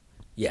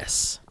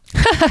 Yes.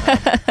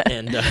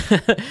 And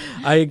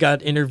I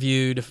got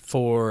interviewed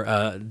for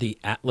the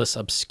Atlas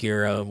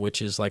Obscura,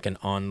 which is like an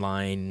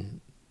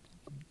online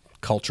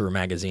culture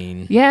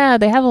magazine. Yeah,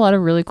 they have a lot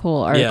of really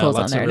cool articles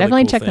on there.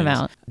 Definitely check them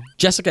out.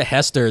 Jessica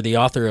Hester, the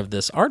author of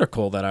this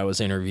article that I was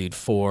interviewed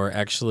for,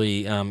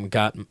 actually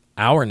got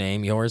our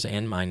name, yours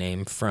and my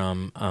name,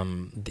 from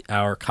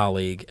our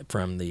colleague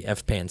from the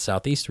FPAN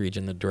Southeast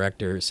region, the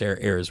director, Sarah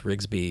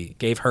Ayers-Rigsby,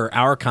 gave her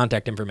our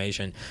contact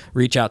information.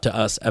 Reach out to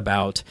us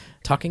about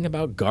talking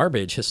about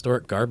garbage,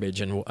 historic garbage,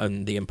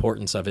 and the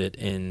importance of it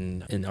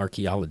in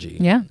archaeology.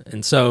 Yeah.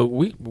 And so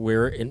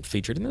we're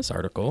featured in this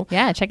article.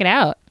 Yeah, check it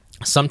out.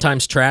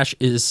 Sometimes trash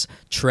is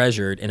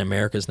treasured in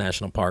America's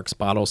national parks.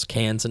 Bottles,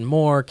 cans, and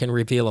more can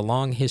reveal a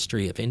long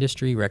history of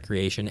industry,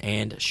 recreation,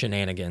 and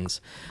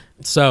shenanigans.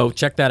 So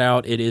check that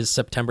out. It is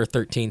September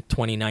 13th,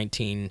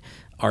 2019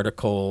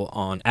 article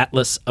on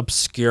Atlas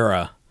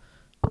Obscura,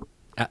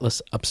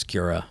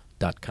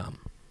 atlasobscura.com.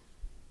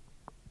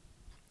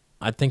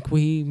 I think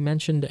we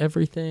mentioned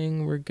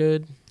everything. We're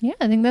good. Yeah,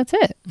 I think that's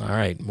it. All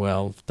right.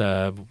 Well,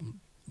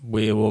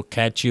 we will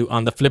catch you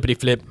on the flippity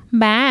flip.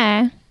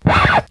 Bye.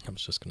 I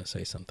was just going to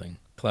say something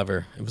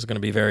clever. It was going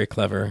to be very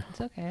clever. It's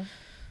okay.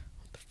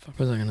 What the fuck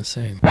was I going to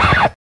say? Hey,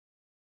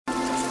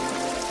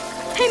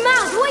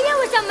 Miles, what year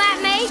was that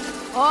map made?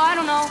 Oh, I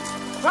don't know.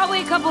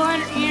 Probably a couple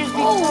hundred years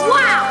before. Oh,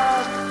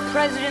 wow!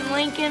 President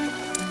Lincoln,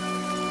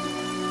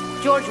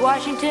 George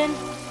Washington,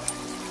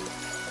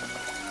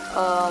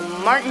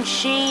 Martin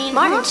Sheen.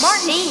 Martin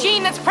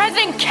Sheen? That's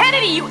President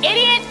Kennedy, you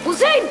idiot! Well,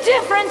 same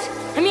difference.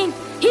 I mean,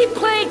 he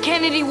played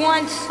Kennedy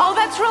once. Oh,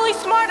 that's really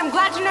smart. I'm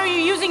glad to know you're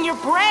using your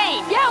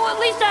brain. Yeah, well, at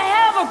least I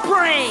have a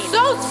brain.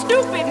 So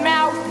stupid,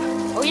 Mouth.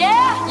 Oh,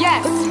 yeah?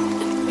 Yes.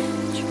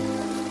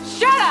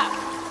 Shut up.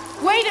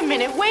 Wait a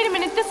minute.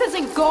 This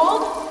isn't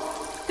gold.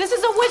 This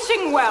is a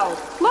wishing well.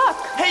 Look.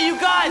 Hey, you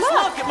guys,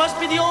 look. It must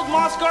be the old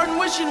Moss Garden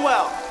wishing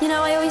well. You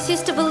know, I always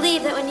used to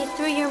believe that when you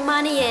threw your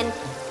money in,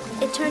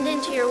 it turned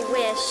into your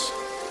wish.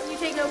 You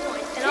take no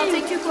coins, and I'll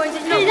take 2 coins.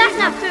 Hey, that's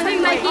not fair,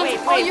 Mikey.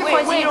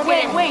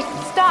 Wait.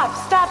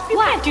 Stop. You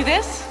can't do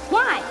this.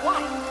 Why?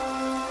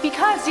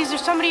 Because these are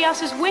somebody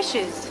else's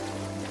wishes.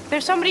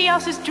 They're somebody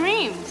else's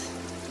dreams.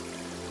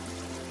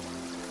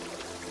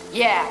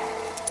 Yeah,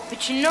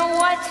 but you know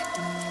what?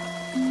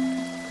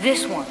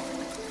 This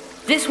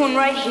one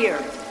right here.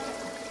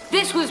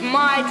 This was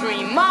my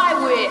dream, my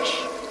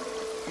wish.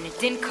 And it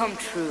didn't come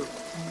true.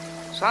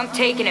 So I'm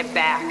taking it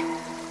back. I'm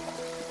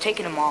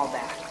taking them all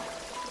back.